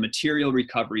what's called a material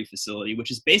recovery facility,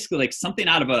 which is basically like something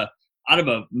out of a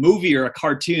movie or a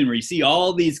cartoon where you see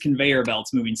all these conveyor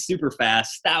belts moving super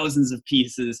fast, thousands of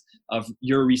pieces of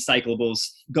your recyclables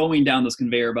going down those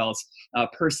conveyor belts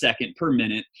per second, per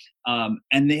minute.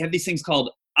 And they have these things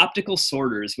called optical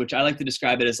sorters, which I like to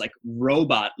describe it as like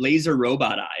laser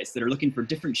robot eyes that are looking for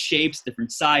different shapes,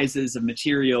 different sizes of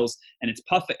materials, and it's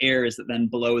puff of airs that then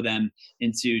blow them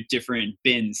into different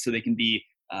bins so they can be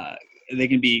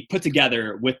put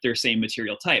together with their same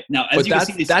material type. Now, as you can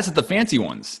see, that's the fancy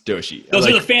ones, Doshi. Those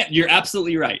are the you're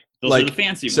absolutely right. Those are the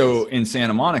fancy ones. So in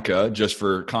Santa Monica, just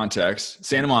for context,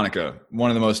 Santa Monica, one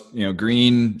of the most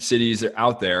green cities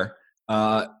out there.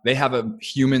 They have a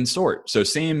human sort. So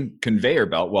same conveyor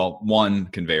belt, well, one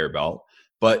conveyor belt,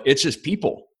 but it's just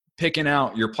people picking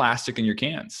out your plastic and your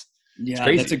cans. Yeah,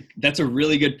 that's a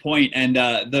really good point. And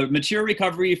the material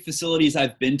recovery facilities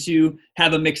I've been to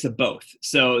have a mix of both.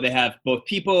 So they have both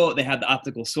people, they have the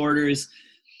optical sorters.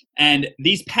 And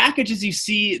these packages you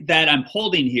see that I'm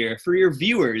holding here, for your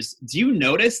viewers, do you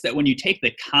notice that when you take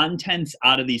the contents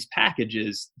out of these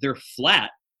packages, they're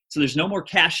flat? So there's no more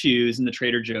cashews in the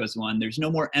Trader Joe's one. There's no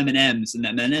more M&Ms in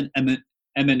that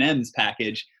M&Ms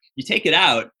package. You take it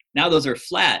out, now those are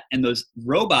flat, and those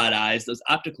robot eyes, those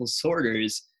optical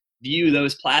sorters, view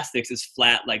those plastics as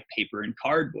flat like paper and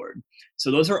cardboard. So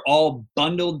those are all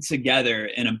bundled together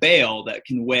in a bale that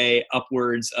can weigh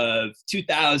upwards of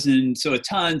 2,000, so a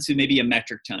ton to maybe a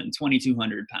metric ton,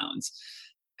 2,200 pounds.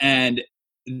 And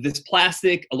this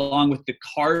plastic, along with the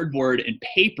cardboard and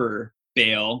paper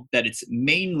bale that it's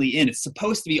mainly in, it's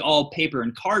supposed to be all paper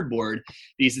and cardboard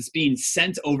because it's being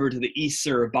sent over to the East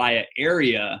Surabaya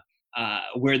area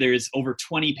where there's over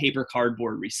 20 paper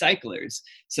cardboard recyclers.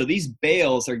 So these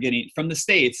bales are getting from the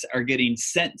States are getting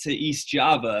sent to East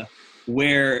Java,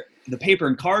 where the paper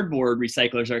and cardboard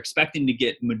recyclers are expecting to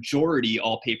get majority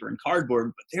all paper and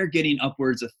cardboard, but they're getting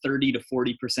upwards of 30 to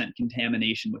 40%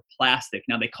 contamination with plastic.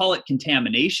 Now they call it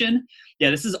contamination. Yeah,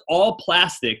 this is all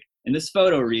plastic. In this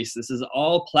photo, Reese, this is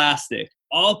all plastic,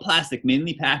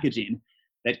 mainly packaging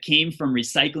that came from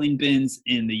recycling bins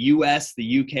in the US,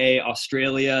 the UK,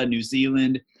 Australia, New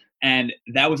Zealand, and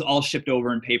that was all shipped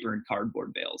over in paper and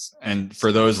cardboard bales. And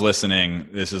for those listening,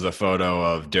 this is a photo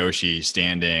of Doshi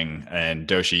standing, and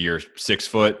Doshi, you're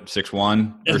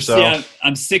 6'1" or so? Yeah,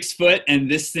 I'm 6 foot, and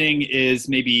this thing is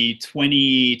maybe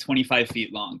 20, 25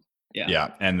 feet long.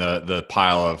 Yeah. And the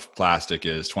pile of plastic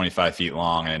is 25 feet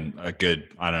long and a good,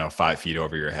 5 feet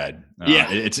over your head.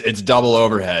 It's double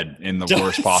overhead in the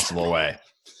worst possible way.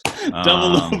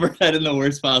 Double overhead in the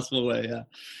worst possible way.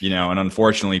 Yeah. And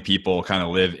unfortunately people kind of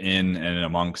live in and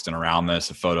amongst and around this.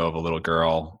 A photo of a little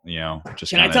girl, just.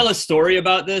 Can I tell a story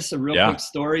about this? A real quick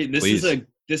story. This please.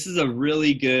 is a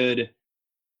really good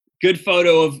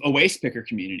photo of a waste picker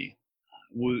community.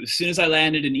 As soon as I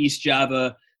landed in East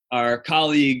Java, our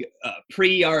colleague,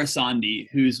 Pri Arasandi,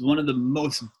 who's one of the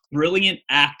most brilliant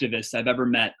activists I've ever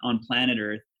met on planet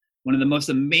Earth, one of the most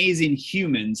amazing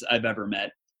humans I've ever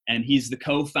met. And he's the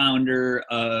co-founder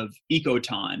of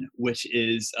Ecoton, which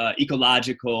is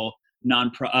ecological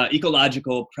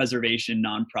preservation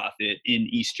nonprofit in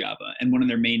East Java. And one of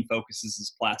their main focuses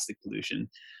is plastic pollution.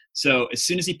 So as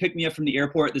soon as he picked me up from the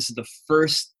airport, this is the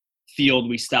first field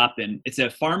we stopped in. It's a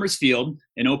farmer's field,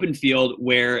 an open field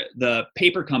where the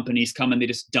paper companies come and they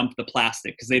just dump the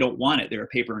plastic because they don't want it. They're a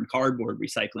paper and cardboard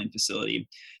recycling facility.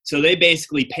 So they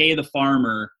basically pay the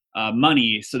farmer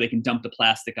money so they can dump the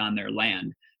plastic on their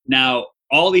land. Now,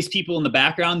 all these people in the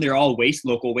background, they're all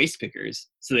local waste pickers.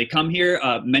 So they come here.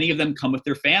 Many of them come with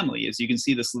their family. As you can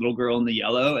see, this little girl in the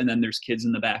yellow, and then there's kids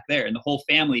in the back there. And the whole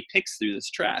family picks through this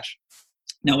trash.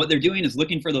 Now, what they're doing is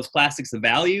looking for those plastics of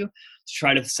value to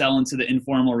try to sell into the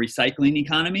informal recycling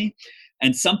economy.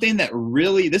 And something that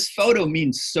really, this photo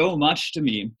means so much to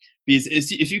me, because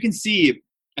if you can see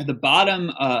at the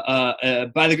bottom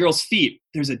by the girl's feet,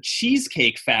 there's a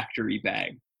Cheesecake Factory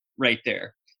bag right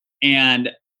there. And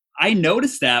I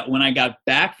noticed that when I got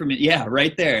back from it. Yeah,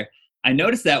 right there. I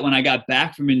noticed that when I got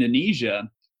back from Indonesia,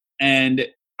 and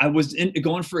I was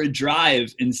going for a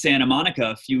drive in Santa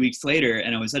Monica a few weeks later,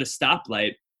 and I was at a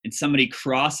stoplight, and somebody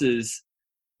crosses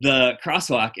the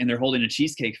crosswalk, and they're holding a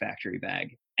Cheesecake Factory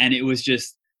bag. And it was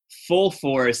just full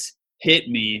force hit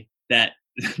me that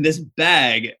this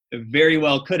bag very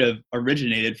well could have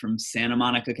originated from Santa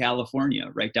Monica,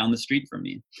 California, right down the street from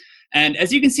me. And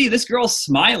as you can see, this girl's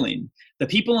smiling. The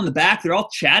people in the back, they're all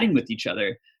chatting with each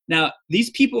other. Now,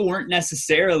 these people weren't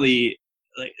necessarily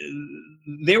like,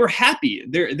 they were happy.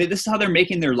 This is how they're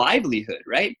making their livelihood,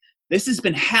 right? This has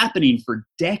been happening for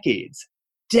decades.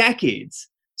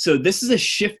 So this is a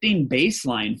shifting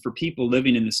baseline for people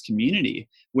living in this community,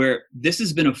 where this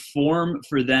has been a form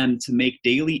for them to make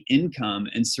daily income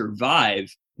and survive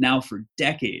now for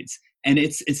decades. And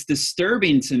it's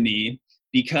disturbing to me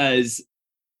because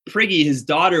Priggy, his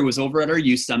daughter, was over at our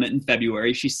youth summit in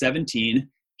February. She's 17.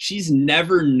 She's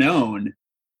never known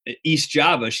East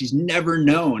Java. She's never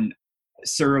known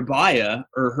Surabaya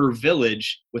or her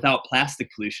village without plastic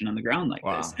pollution on the ground like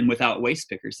this, and without waste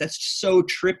pickers. That's so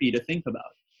trippy to think about.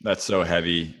 That's so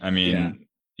heavy. I mean,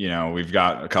 you know, we've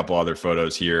got a couple other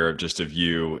photos here just of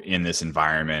you in this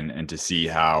environment and to see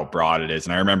how broad it is.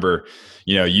 And I remember,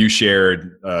 you know, you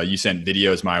shared, you sent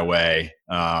videos my way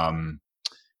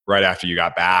right after you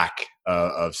got back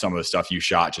of some of the stuff you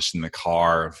shot just in the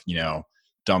car of, you know,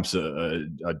 dumps a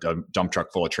dump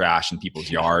truck full of trash in people's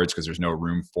yards because there's no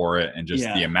room for it, and just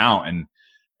the amount. And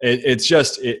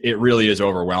it really is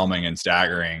overwhelming and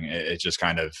staggering. It just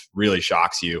kind of really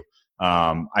shocks you.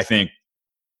 I think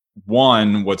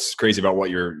what's crazy about what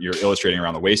you're illustrating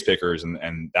around the waste pickers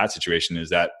and that situation is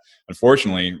that,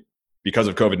 unfortunately, because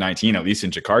of COVID-19, at least in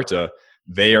Jakarta,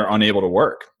 they are unable to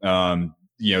work.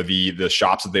 You know, the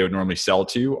shops that they would normally sell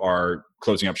to are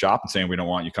closing up shop and saying, we don't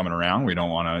want you coming around. We don't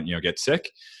want to, you know, get sick.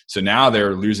 So now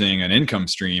they're losing an income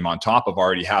stream on top of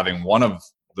already having one of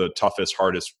the toughest,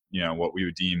 hardest, you know, what we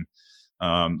would deem,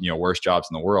 you know, worst jobs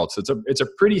in the world. So it's a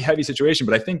pretty heavy situation.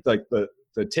 But I think like the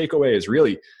takeaway is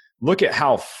really look at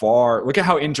how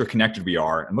interconnected we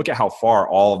are, and look at how far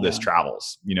all of this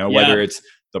travels, you know, whether it's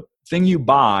the thing you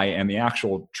buy and the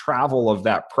actual travel of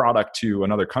that product to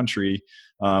another country,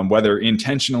 whether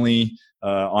intentionally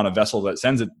on a vessel that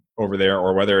sends it over there,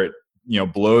 or whether it, you know,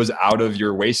 blows out of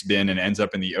your waste bin and ends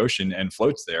up in the ocean and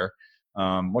floats there.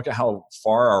 Look at how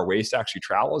far our waste actually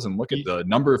travels, and look at the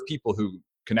number of people who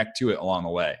connect to it along the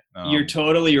way. You're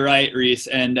totally right, Reese.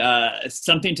 And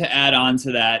something to add on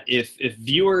to that, if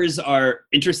viewers are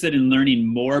interested in learning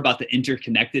more about the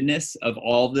interconnectedness of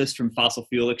all of this, from fossil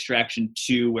fuel extraction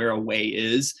to where away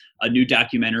is, a new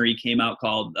documentary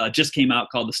just came out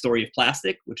called The Story of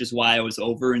Plastic, which is why I was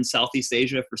over in Southeast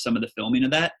Asia for some of the filming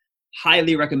of that.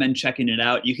 Highly recommend checking it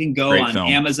out. You can go on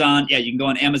Amazon. Yeah, you can go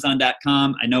on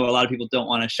Amazon.com. I know a lot of people don't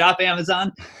want to shop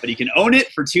Amazon, but you can own it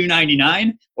for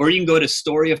 $2.99, or you can go to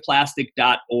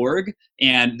storyofplastic.org.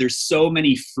 And there's so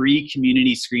many free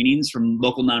community screenings from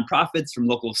local nonprofits, from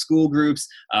local school groups,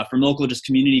 from local just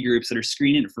community groups that are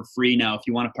screening it for free now. If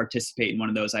you want to participate in one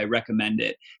of those, I recommend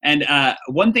it. And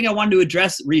one thing I wanted to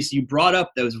address, Reese, you brought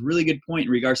up that was a really good point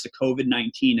in regards to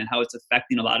COVID-19 and how it's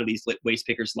affecting a lot of these waste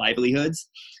pickers' livelihoods.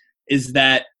 Is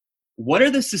that what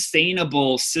are the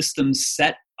sustainable systems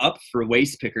set up for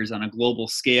waste pickers on a global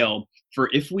scale for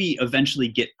if we eventually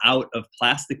get out of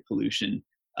plastic pollution?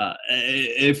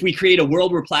 If we create a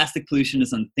world where plastic pollution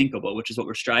is unthinkable, which is what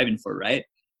we're striving for, right?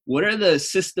 What are the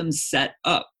systems set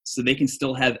up so they can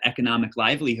still have economic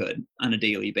livelihood on a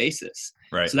daily basis?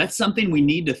 Right. So that's something we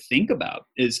need to think about.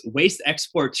 Is waste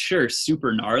exports, sure,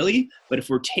 super gnarly, but if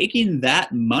we're taking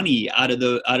that money out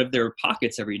of their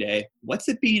pockets every day, what's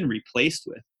it being replaced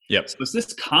with? Yep. So it's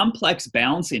this complex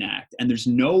balancing act, and there's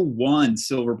no one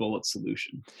silver bullet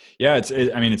solution. Yeah,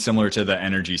 I mean, it's similar to the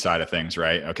energy side of things,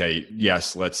 right? Okay,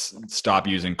 yes, let's stop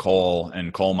using coal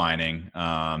and coal mining.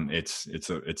 It's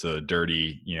a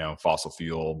dirty, fossil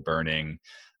fuel burning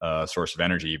source of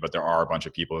energy, but there are a bunch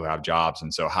of people who have jobs,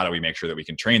 and so how do we make sure that we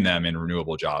can train them in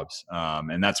renewable jobs?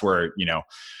 And that's where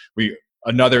we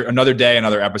another day,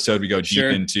 another episode, we go deep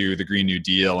into the Green New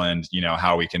Deal and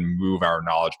how we can move our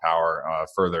knowledge power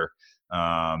further.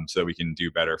 So that we can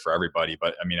do better for everybody.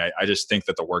 But I mean, I just think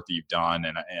that the work that you've done,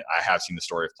 and I have seen the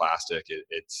story of plastic,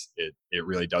 it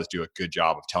really does do a good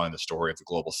job of telling the story of the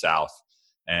global South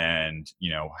and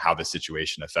how the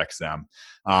situation affects them.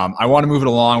 I want to move it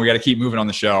along. We got to keep moving on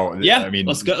the show. Yeah, I mean,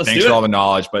 let's go. Thanks for all the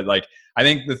knowledge, but I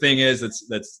think the thing is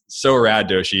that's so rad,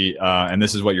 Doshi, and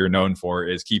this is what you're known for,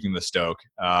 is keeping the stoke.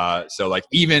 So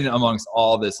even amongst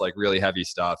all this really heavy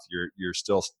stuff, you're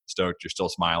still stoked, you're still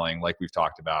smiling, like we've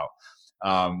talked about.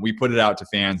 We put it out to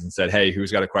fans and said, hey,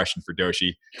 who's got a question for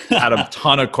Doshi? Had a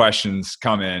ton of questions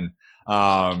come in.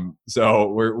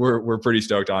 So we're pretty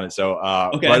stoked on it. So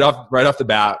okay. right off the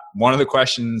bat, one of the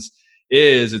questions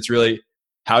is, it's really,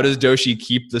 how does Doshi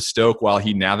keep the stoke while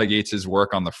he navigates his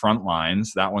work on the front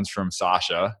lines? That one's from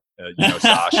Sasha.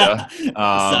 Sasha.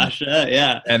 Sasha,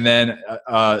 yeah. And then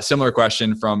a similar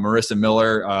question from Marissa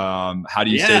Miller. How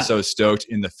do you stay so stoked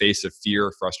in the face of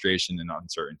fear, frustration, and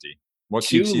uncertainty? What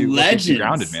keeps you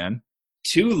grounded, man?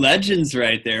 Two legends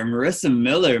right there. Marissa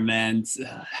Miller, man,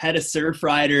 head of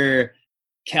Surfrider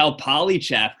Cal Poly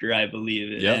chapter, I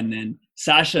believe. Yep. And then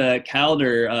Sasha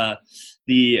Calder,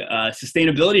 the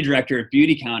sustainability director at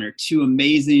Beauty Counter. Two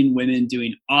amazing women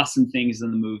doing awesome things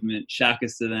in the movement.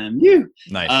 Shakas to them.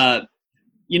 Nice.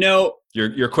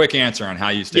 Your quick answer on how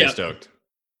you stay stoked.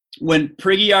 When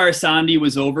Priggy Arasandi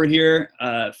was over here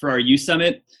for our youth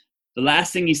summit, the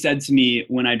last thing he said to me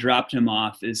when I dropped him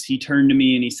off is he turned to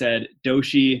me and he said,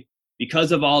 Doshi,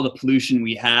 because of all the pollution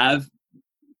we have,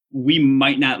 we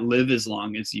might not live as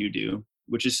long as you do,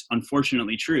 which is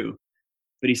unfortunately true.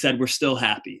 But he said, we're still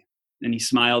happy. And he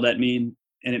smiled at me,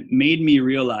 and it made me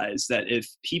realize that if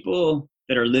people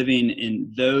that are living in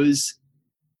those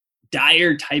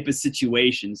dire type of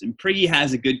situations, and Priggy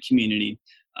has a good community,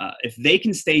 if they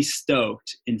can stay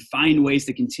stoked and find ways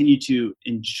to continue to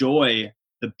enjoy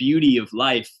the beauty of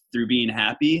life through being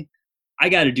happy, I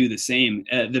got to do the same.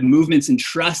 The movement's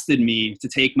entrusted me to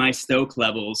take my stoke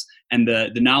levels and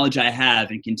the knowledge I have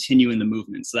and continue in the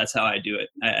movement. So that's how I do it.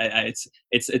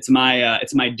 It's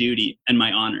my duty and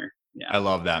my honor. Yeah. I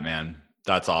love that, man.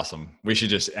 That's awesome. We should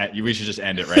just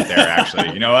end it right there.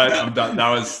 Actually, you know what? I'm done.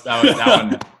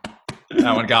 That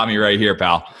one got me right here,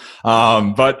 pal.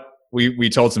 But we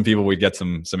told some people we'd get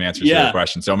some answers to their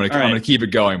questions. So I'm gonna keep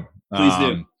it going. Please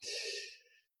do.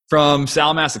 From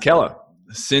Sal Masakella,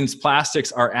 since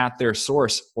plastics are at their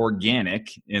source organic,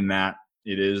 in that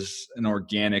it is an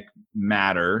organic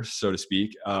matter, so to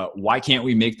speak, why can't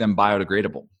we make them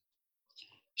biodegradable?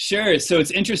 Sure. So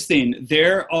it's interesting.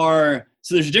 There's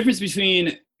a difference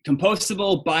between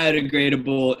compostable,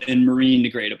 biodegradable, and marine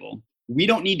degradable. We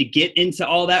don't need to get into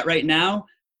all that right now.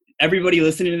 Everybody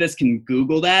listening to this can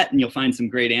Google that and you'll find some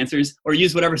great answers, or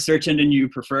use whatever search engine you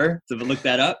prefer to look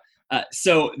that up.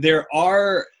 So there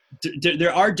are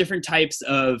different types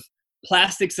of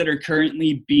plastics that are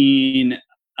currently being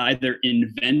either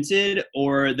invented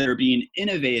or that are being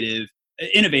innovated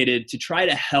to try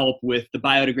to help with the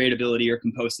biodegradability or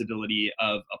compostability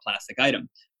of a plastic item.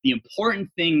 The important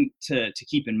thing to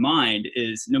keep in mind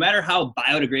is, no matter how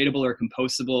biodegradable or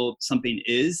compostable something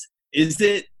is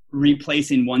it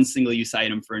replacing one single-use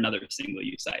item for another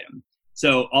single-use item?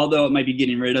 So although it might be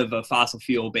getting rid of a fossil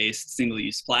fuel-based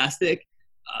single-use plastic,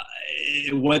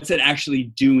 what's it actually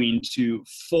doing to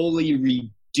fully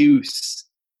reduce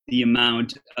the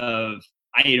amount of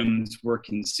items we're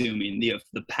consuming,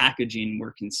 the packaging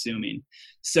we're consuming?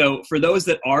 So for those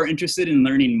that are interested in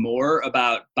learning more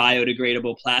about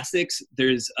biodegradable plastics,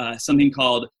 there's something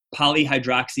called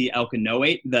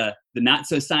polyhydroxyalkanoate. The not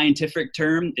so scientific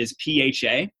term is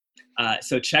PHA.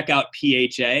 So check out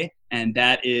PHA, and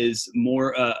that is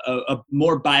more a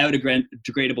more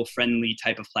biodegradable friendly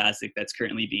type of plastic that's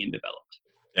currently being developed.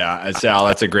 Yeah, Sal,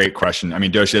 that's a great question. I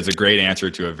mean, Doshi, that's a great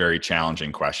answer to a very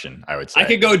challenging question, I would say. I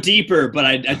could go deeper, but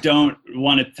I don't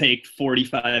want to take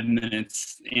 45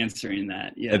 minutes answering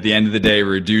that. Yeah. At the end of the day,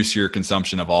 reduce your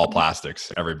consumption of all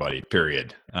plastics, everybody,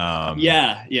 period.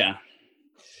 Yeah.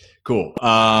 Cool.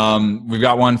 We've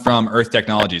got one from Earth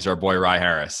Technologies, our boy Rye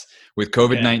Harris. With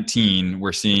COVID-19,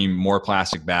 we're seeing more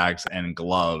plastic bags and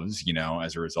gloves,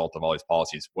 as a result of all these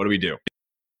policies. What do we do?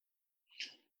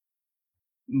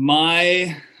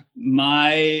 My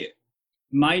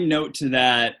my note to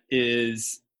that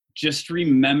is just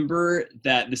remember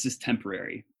that this is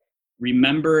temporary.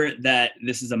 Remember that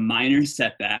this is a minor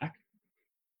setback,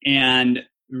 and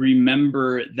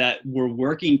remember that we're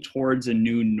working towards a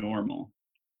new normal.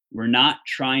 We're not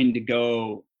trying to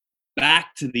go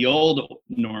back to the old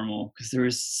normal because there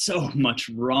is so much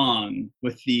wrong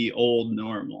with the old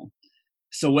normal.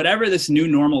 So whatever this new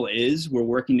normal is we're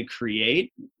working to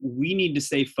create, we need to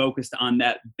stay focused on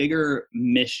that bigger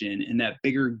mission and that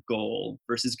bigger goal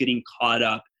versus getting caught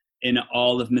up in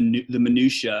all of the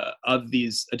minutia of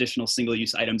these additional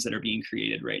single-use items that are being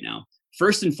created right now.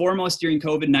 First and foremost, during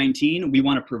COVID-19, we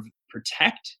want to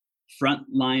protect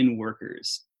frontline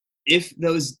workers. If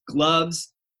those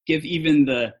gloves give even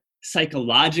the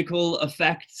psychological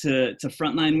effect to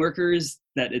frontline workers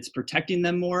that it's protecting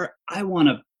them more, I want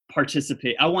to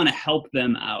participate. I want to help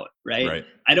them out, right?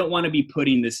 I don't want to be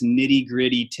putting this nitty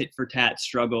gritty tit for tat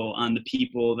struggle on the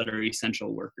people that are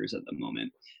essential workers at the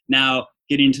moment. Now,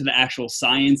 getting to the actual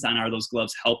science on are those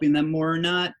gloves helping them more or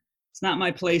not, it's not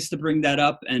my place to bring that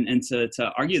up and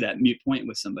to argue that mute point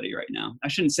with somebody right now. I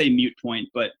shouldn't say mute point,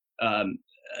 but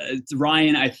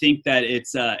Ryan, I think that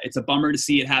it's a bummer to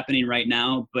see it happening right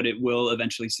now, but it will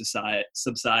eventually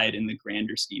subside in the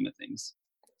grander scheme of things.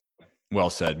 Well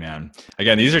said, man.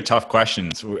 Again, these are tough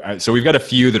questions. So we've got a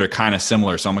few that are kind of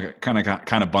similar. So I'm going to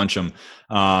kind of bunch them.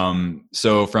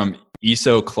 So from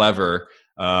ESO Clever,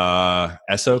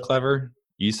 ESO Clever,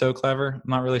 I'm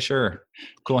not really sure.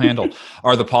 Cool handle.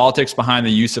 Are the politics behind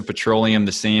the use of petroleum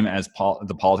the same as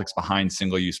the politics behind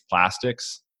single-use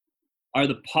plastics? Are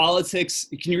the politics,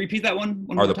 can you repeat that one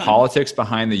more time? Are the politics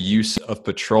behind the use of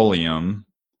petroleum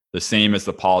the same as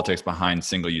the politics behind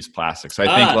single-use plastics? So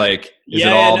I think is it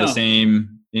all the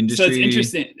same industry? So it's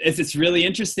interesting. It's really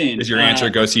interesting. Is your answer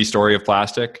go see Story of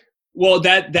Plastic? Well,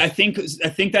 I think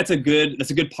that's a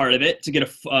good part of it to get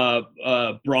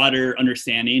a broader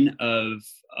understanding of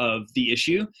the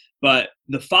issue. But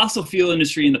the fossil fuel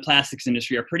industry and the plastics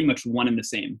industry are pretty much one and the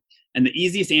same. And the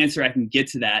easiest answer I can get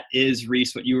to that is,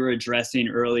 Reese, what you were addressing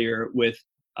earlier with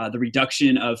the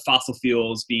reduction of fossil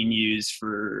fuels being used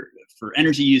for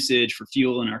energy usage, for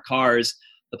fuel in our cars.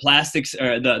 The plastics,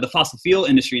 the fossil fuel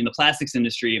industry and the plastics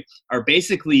industry are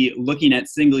basically looking at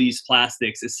single-use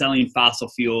plastics as selling fossil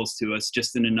fuels to us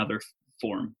just in another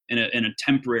form, in a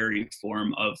temporary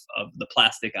form of the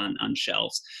plastic on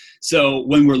shelves. So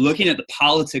when we're looking at the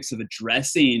politics of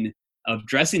addressing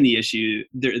the issue,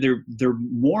 they're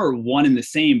more one and the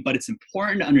same, but it's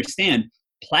important to understand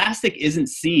plastic isn't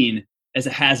seen as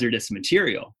a hazardous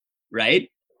material, right?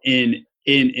 And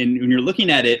when you're looking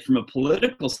at it from a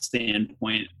political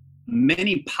standpoint,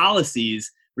 many policies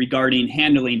regarding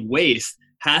handling waste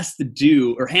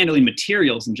or handling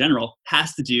materials in general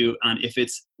has to do on if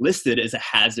it's listed as a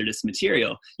hazardous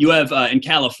material. You have in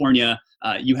California,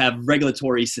 you have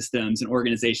regulatory systems and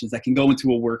organizations that can go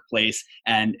into a workplace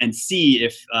and see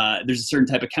if there's a certain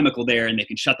type of chemical there, and they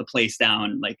can shut the place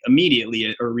down like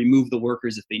immediately or remove the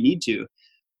workers if they need to.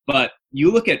 But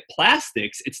you look at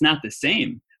plastics, it's not the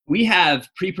same. We have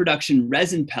pre-production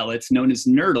resin pellets known as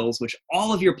nurdles, which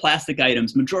all of your plastic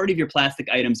items, majority of your plastic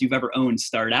items you've ever owned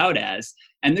start out as.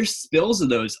 And there's spills of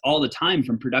those all the time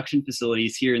from production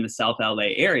facilities here in the South LA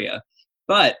area.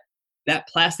 But that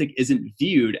plastic isn't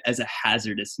viewed as a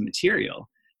hazardous material.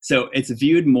 So it's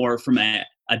viewed more from a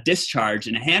discharge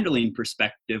and a handling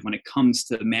perspective when it comes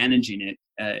to managing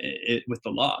it with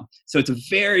the law. So it's a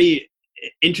very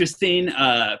interesting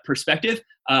perspective.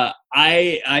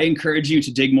 I encourage you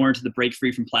to dig more into the Break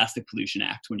Free from Plastic Pollution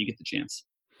Act when you get the chance.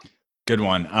 Good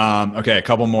one. Okay, a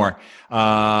couple more.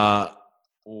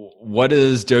 What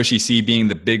is Doshi see being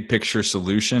the big picture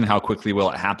solution? How quickly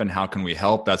will it happen? How can we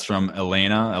help? That's from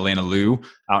Elena Liu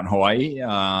out in Hawaii.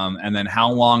 And then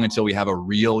how long until we have a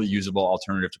real usable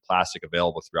alternative to plastic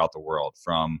available throughout the world?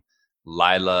 From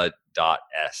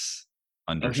Lila.s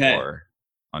 __. I'm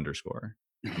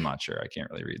not sure. I can't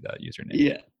really read that username.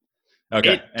 Yeah.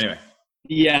 Okay. Anyway.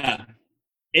 Yeah.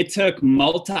 It took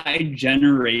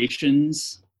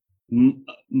multi-generations.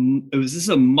 This is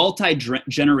a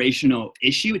multi-generational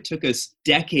issue. It took us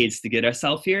decades to get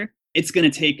ourselves here. It's going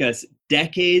to take us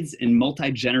decades and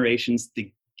multi-generations to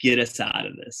get us out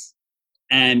of this.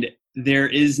 And there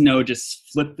is no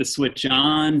just flip the switch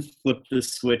on, flip the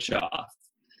switch off.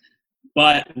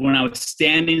 But when I was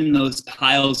standing in those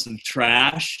piles of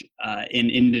trash in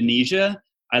Indonesia,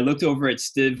 I looked over at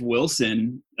Steve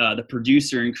Wilson, the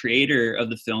producer and creator of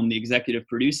the film, the executive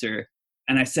producer,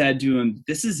 and I said to him,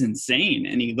 "This is insane."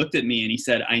 And he looked at me and he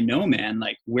said, "I know, man.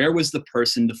 Like, where was the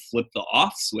person to flip the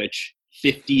off switch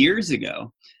 50 years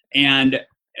ago?" And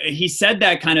he said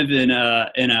that kind of in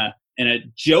a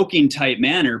joking type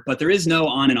manner, but there is no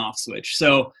on and off switch.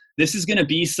 So this is going to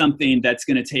be something that's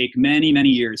going to take many, many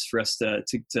years for us to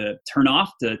turn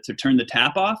off, to turn the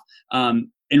tap off,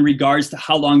 in regards to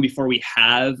how long before we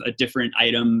have a different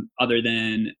item other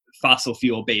than fossil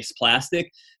fuel based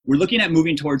plastic. We're looking at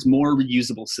moving towards more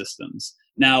reusable systems.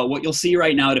 Now, what you'll see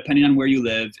right now, depending on where you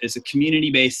live, is a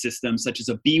community-based system such as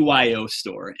a BYO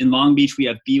store. In Long Beach, we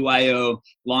have BYO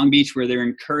Long Beach, where they're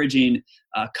encouraging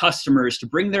customers to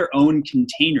bring their own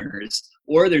containers,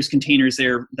 or there's containers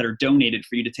there that are donated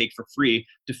for you to take for free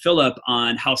to fill up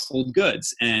on household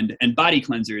goods and body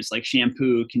cleansers like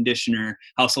shampoo, conditioner,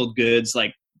 household goods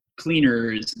like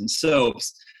cleaners and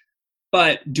soaps.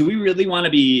 But do we really want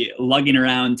to be lugging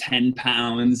around 10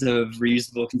 pounds of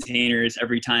reusable containers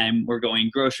every time we're going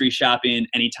grocery shopping,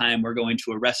 anytime we're going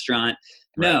to a restaurant?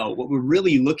 Right. No, what we're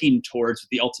really looking towards,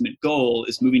 the ultimate goal,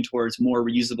 is moving towards more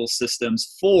reusable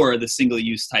systems for the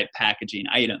single-use type packaging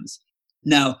items.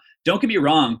 Now, don't get me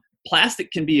wrong,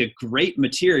 plastic can be a great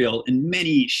material in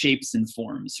many shapes and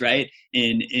forms, right?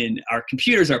 In our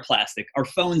computers are plastic, our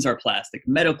phones are plastic,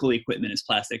 medical equipment is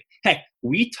plastic. Heck,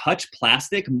 we touch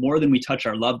plastic more than we touch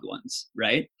our loved ones,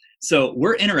 right? So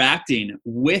we're interacting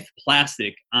with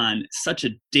plastic on such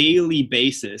a daily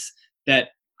basis that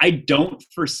I don't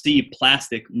foresee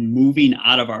plastic moving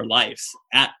out of our lives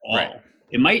at all. Right.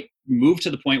 It might move to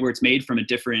the point where it's made from a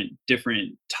different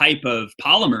type of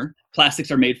polymer. Plastics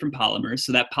are made from polymers,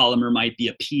 so that polymer might be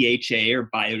a PHA or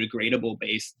biodegradable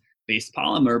based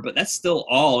polymer, but that's still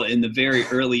all in the very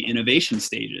early innovation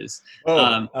stages.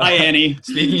 Hi, Annie.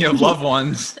 Speaking of loved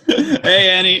ones. Hey,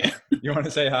 Annie. You want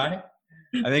to say hi?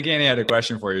 I think Annie had a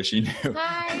question for you. She knew.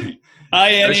 Hi. Hi,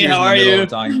 Annie. How are you?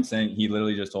 Saying he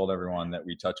literally just told everyone that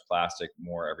we touch plastic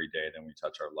more every day than we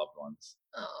touch our loved ones.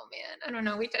 Oh man, I don't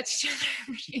know. We touch each other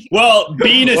every day. Well,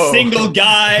 being a single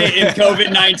guy in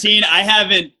COVID-19, I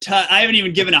haven't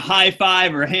even given a high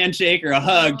five or a handshake or a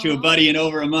hug to a buddy in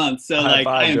over a month. So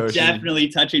I am Joshi. Definitely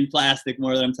touching plastic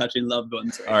more than I'm touching loved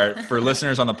ones. All right, for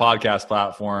listeners on the podcast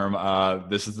platform,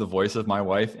 this is the voice of my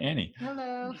wife, Annie.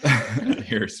 Hello.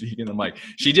 Here, speaking of the mic.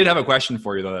 She did have a question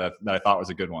for you though that I thought was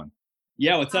a good one.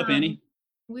 Yeah, what's up, Annie?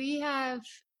 We have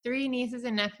 3 nieces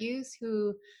and nephews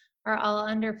who are all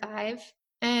under 5.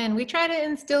 And we try to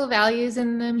instill values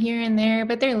in them here and there,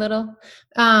 but they're little.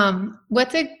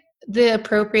 What's the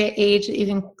appropriate age that you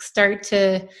can start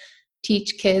to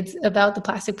teach kids about the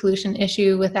plastic pollution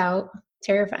issue without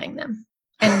terrifying them?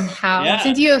 And how,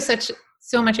 since you have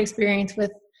so much experience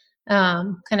with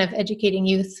kind of educating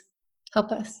youth,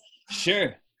 help us.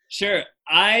 Sure.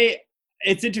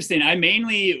 It's interesting. I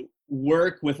mainly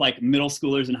work with like middle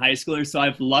schoolers and high schoolers, so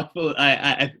I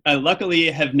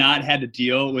luckily have not had to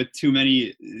deal with too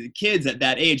many kids at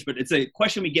that age, but it's a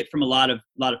question we get from a lot of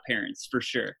parents for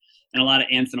sure, and a lot of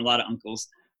aunts and a lot of uncles.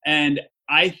 And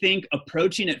I think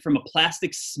approaching it from a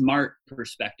plastic smart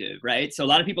perspective, right? So a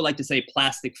lot of people like to say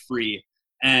plastic free,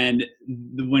 and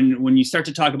when you start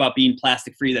to talk about being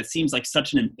plastic free, that seems like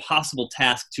such an impossible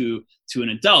task to an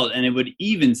adult, and it would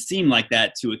even seem like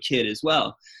that to a kid as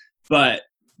well. But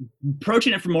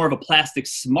approaching it from more of a plastic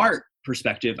smart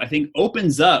perspective, I think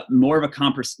opens up more of a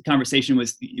conversation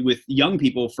with young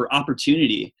people for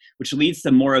opportunity, which leads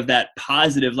to more of that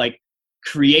positive, like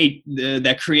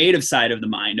that creative side of the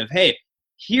mind of, hey,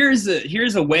 here's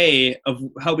a way of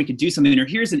how we could do something, or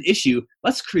here's an issue.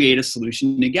 Let's create a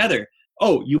solution together.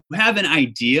 Oh, you have an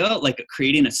idea like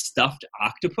creating a stuffed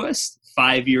octopus,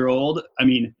 30-year-old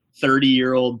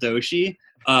Doshi.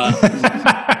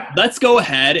 Let's go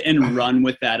ahead and run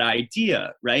with that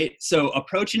idea, right? So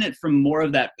approaching it from more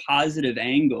of that positive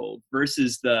angle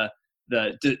versus the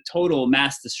total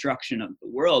mass destruction of the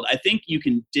world, I think you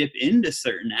can dip into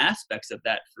certain aspects of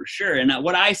that for sure. And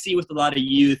what I see with a lot of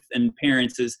youth and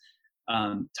parents is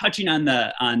touching on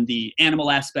the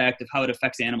animal aspect of how it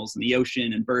affects animals in the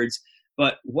ocean and birds.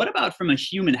 But what about from a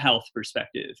human health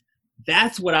perspective?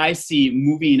 That's what I see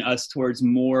moving us towards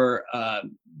more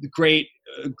great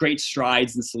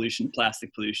strides in the solution to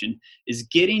plastic pollution, is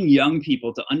getting young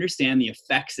people to understand the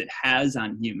effects it has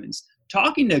on humans.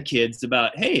 Talking to kids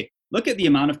about, hey, look at the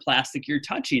amount of plastic you're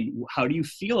touching. How do you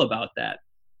feel about that?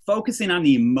 Focusing on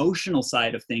the emotional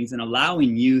side of things and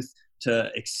allowing youth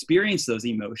to experience those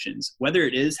emotions, whether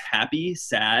it is happy,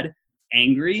 sad,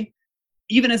 angry.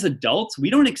 Even as adults, we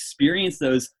don't experience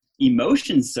those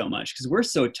emotions so much because we're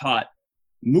so taught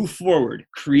move forward,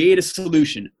 create a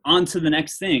solution, on to the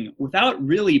next thing, without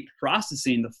really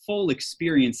processing the full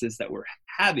experiences that we're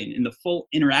having and the full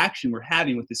interaction we're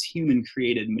having with this human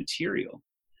created material,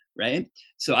 right?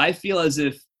 So I feel as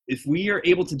if we are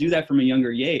able to do that from a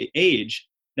younger age,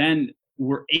 then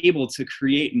we're able to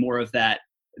create more of that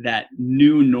that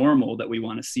new normal that we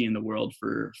want to see in the world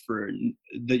for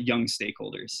the young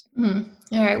stakeholders. All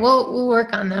right, we'll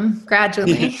work on them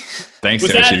gradually. Thanks,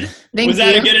 was Doshi.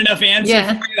 that a good enough answer?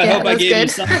 Yeah, for you? I hope I gave you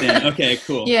something. Okay,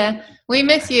 cool. Yeah, we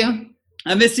miss you.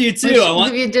 I miss you too. I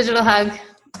want to give you a digital hug.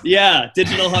 Yeah,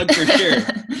 digital hug for sure.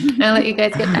 I'll let you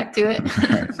guys get back to it.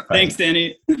 Thanks,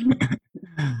 Danny.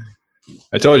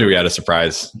 I told you we had a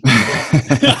surprise.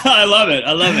 I love it.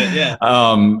 Yeah.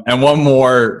 And one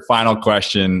more final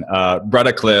question.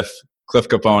 Brother Cliff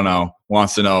Capono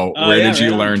wants to know, where did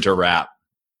you learn to rap?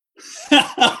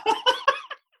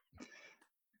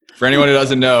 For anyone who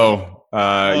doesn't know,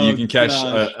 you can catch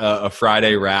a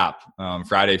Friday rap,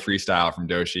 Friday freestyle from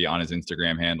Doshi on his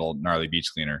Instagram handle, Gnarly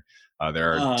Beach Cleaner.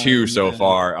 There are two so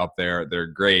far up there. They're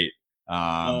great.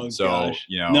 No,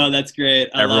 that's great.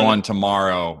 Everyone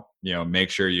tomorrow, make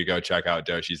sure you go check out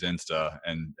Doshi's Insta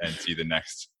and see the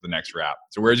next rap.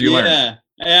 So where'd you learn?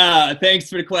 Yeah. Thanks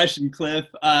for the question, Cliff.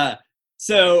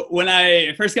 So when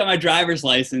I first got my driver's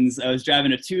license, I was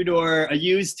driving a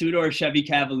used two-door Chevy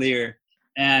Cavalier,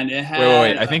 and it had.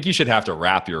 Wait. I think you should have to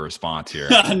wrap your response here.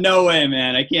 No way,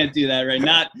 man. I can't do that right.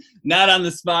 Not on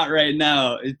the spot right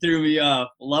now. It threw me off.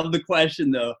 Love the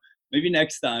question though. Maybe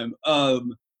next time.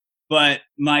 But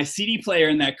my CD player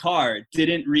in that car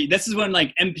didn't read. This is when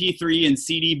like MP3 and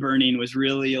CD burning was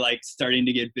really like starting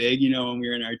to get big, when we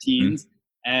were in our teens.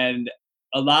 And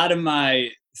a lot of my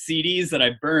CDs that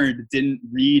I burned didn't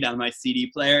read on my CD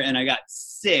player. And I got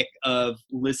sick of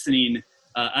listening.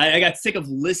 I got sick of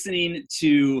listening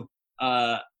to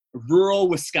rural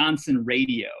Wisconsin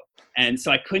radio. And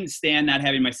so I couldn't stand not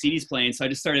having my CDs playing. So I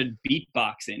just started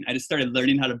beatboxing. I just started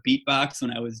learning how to beatbox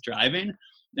when I was driving.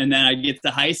 And then I'd get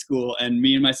to high school, and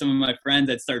some of my friends,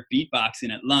 I'd start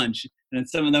beatboxing at lunch, and then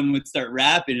some of them would start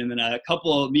rapping. And then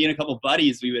me and a couple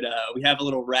buddies, we have a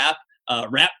little rap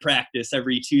practice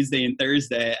every Tuesday and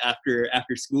Thursday after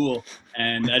school.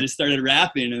 And I just started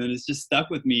rapping, and then it's just stuck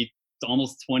with me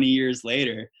almost 20 years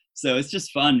later. So it's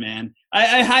just fun, man.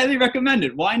 I highly recommend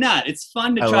it. Why not? It's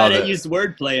fun to try to use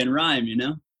wordplay and rhyme,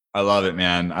 I love it,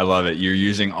 man. I love it. You're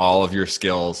using all of your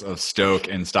skills of stoke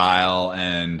and style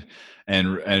and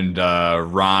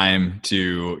rhyme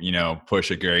to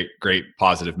push a great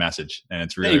positive message, and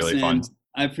it's really fun.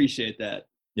 I appreciate that.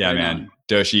 Yeah, man.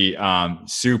 Doshi,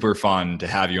 super fun to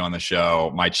have you on the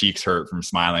show. My cheeks hurt from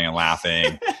smiling and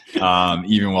laughing,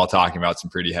 even while talking about some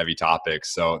pretty heavy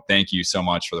topics. So thank you so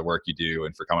much for the work you do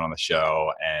and for coming on the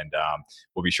show. And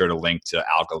we'll be sure to link to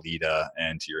Algalita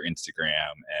and to your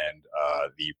Instagram and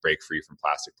the Break Free from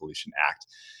Plastic Pollution Act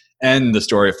and the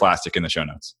story of plastic in the show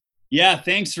notes. Yeah,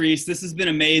 thanks, Reese. This has been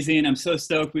amazing. I'm so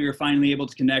stoked we were finally able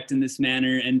to connect in this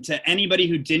manner. And to anybody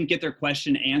who didn't get their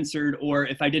question answered, or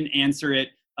if I didn't answer it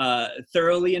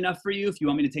thoroughly enough for you, if you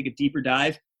want me to take a deeper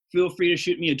dive, feel free to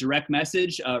shoot me a direct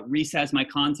message. Reese has my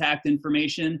contact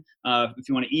information. If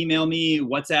you want to email me,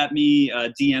 WhatsApp me,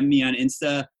 DM me on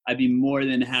Insta, I'd be more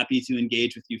than happy to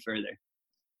engage with you further.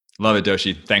 Love it,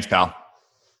 Doshi. Thanks, pal.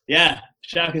 Yeah,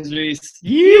 shakas, Reese.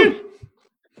 Yeah.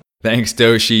 Thanks,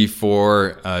 Doshi,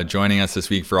 for joining us this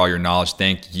week, for all your knowledge.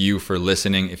 Thank you for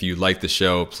listening. If you like the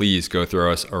show, please go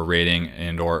throw us a rating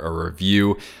and or a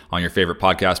review on your favorite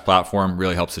podcast platform.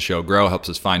 Really helps the show grow, helps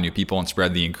us find new people, and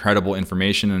spread the incredible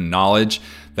information and knowledge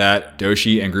that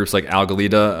Doshi and groups like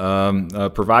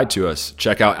Algalita provide to us.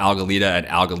 Check out Algalita at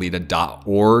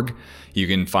algalita.org. You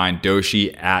can find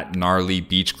Doshi at Gnarly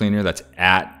Beach Cleaner. That's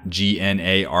at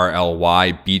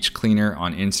GNARLY Beach Cleaner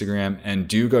on Instagram. And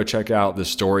do go check out The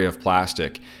Story of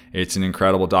Plastic. It's an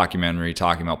incredible documentary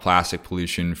talking about plastic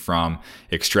pollution from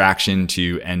extraction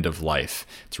to end of life.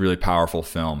 It's a really powerful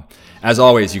film. As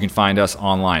always, you can find us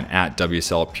online at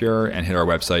WSL Pure and hit our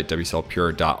website,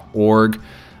 wslpure.org.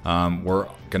 We're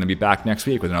going to be back next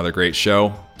week with another great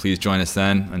show. Please join us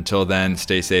then. Until then,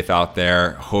 stay safe out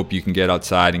there. Hope you can get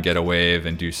outside and get a wave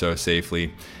and do so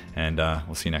safely. And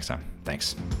we'll see you next time.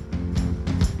 Thanks.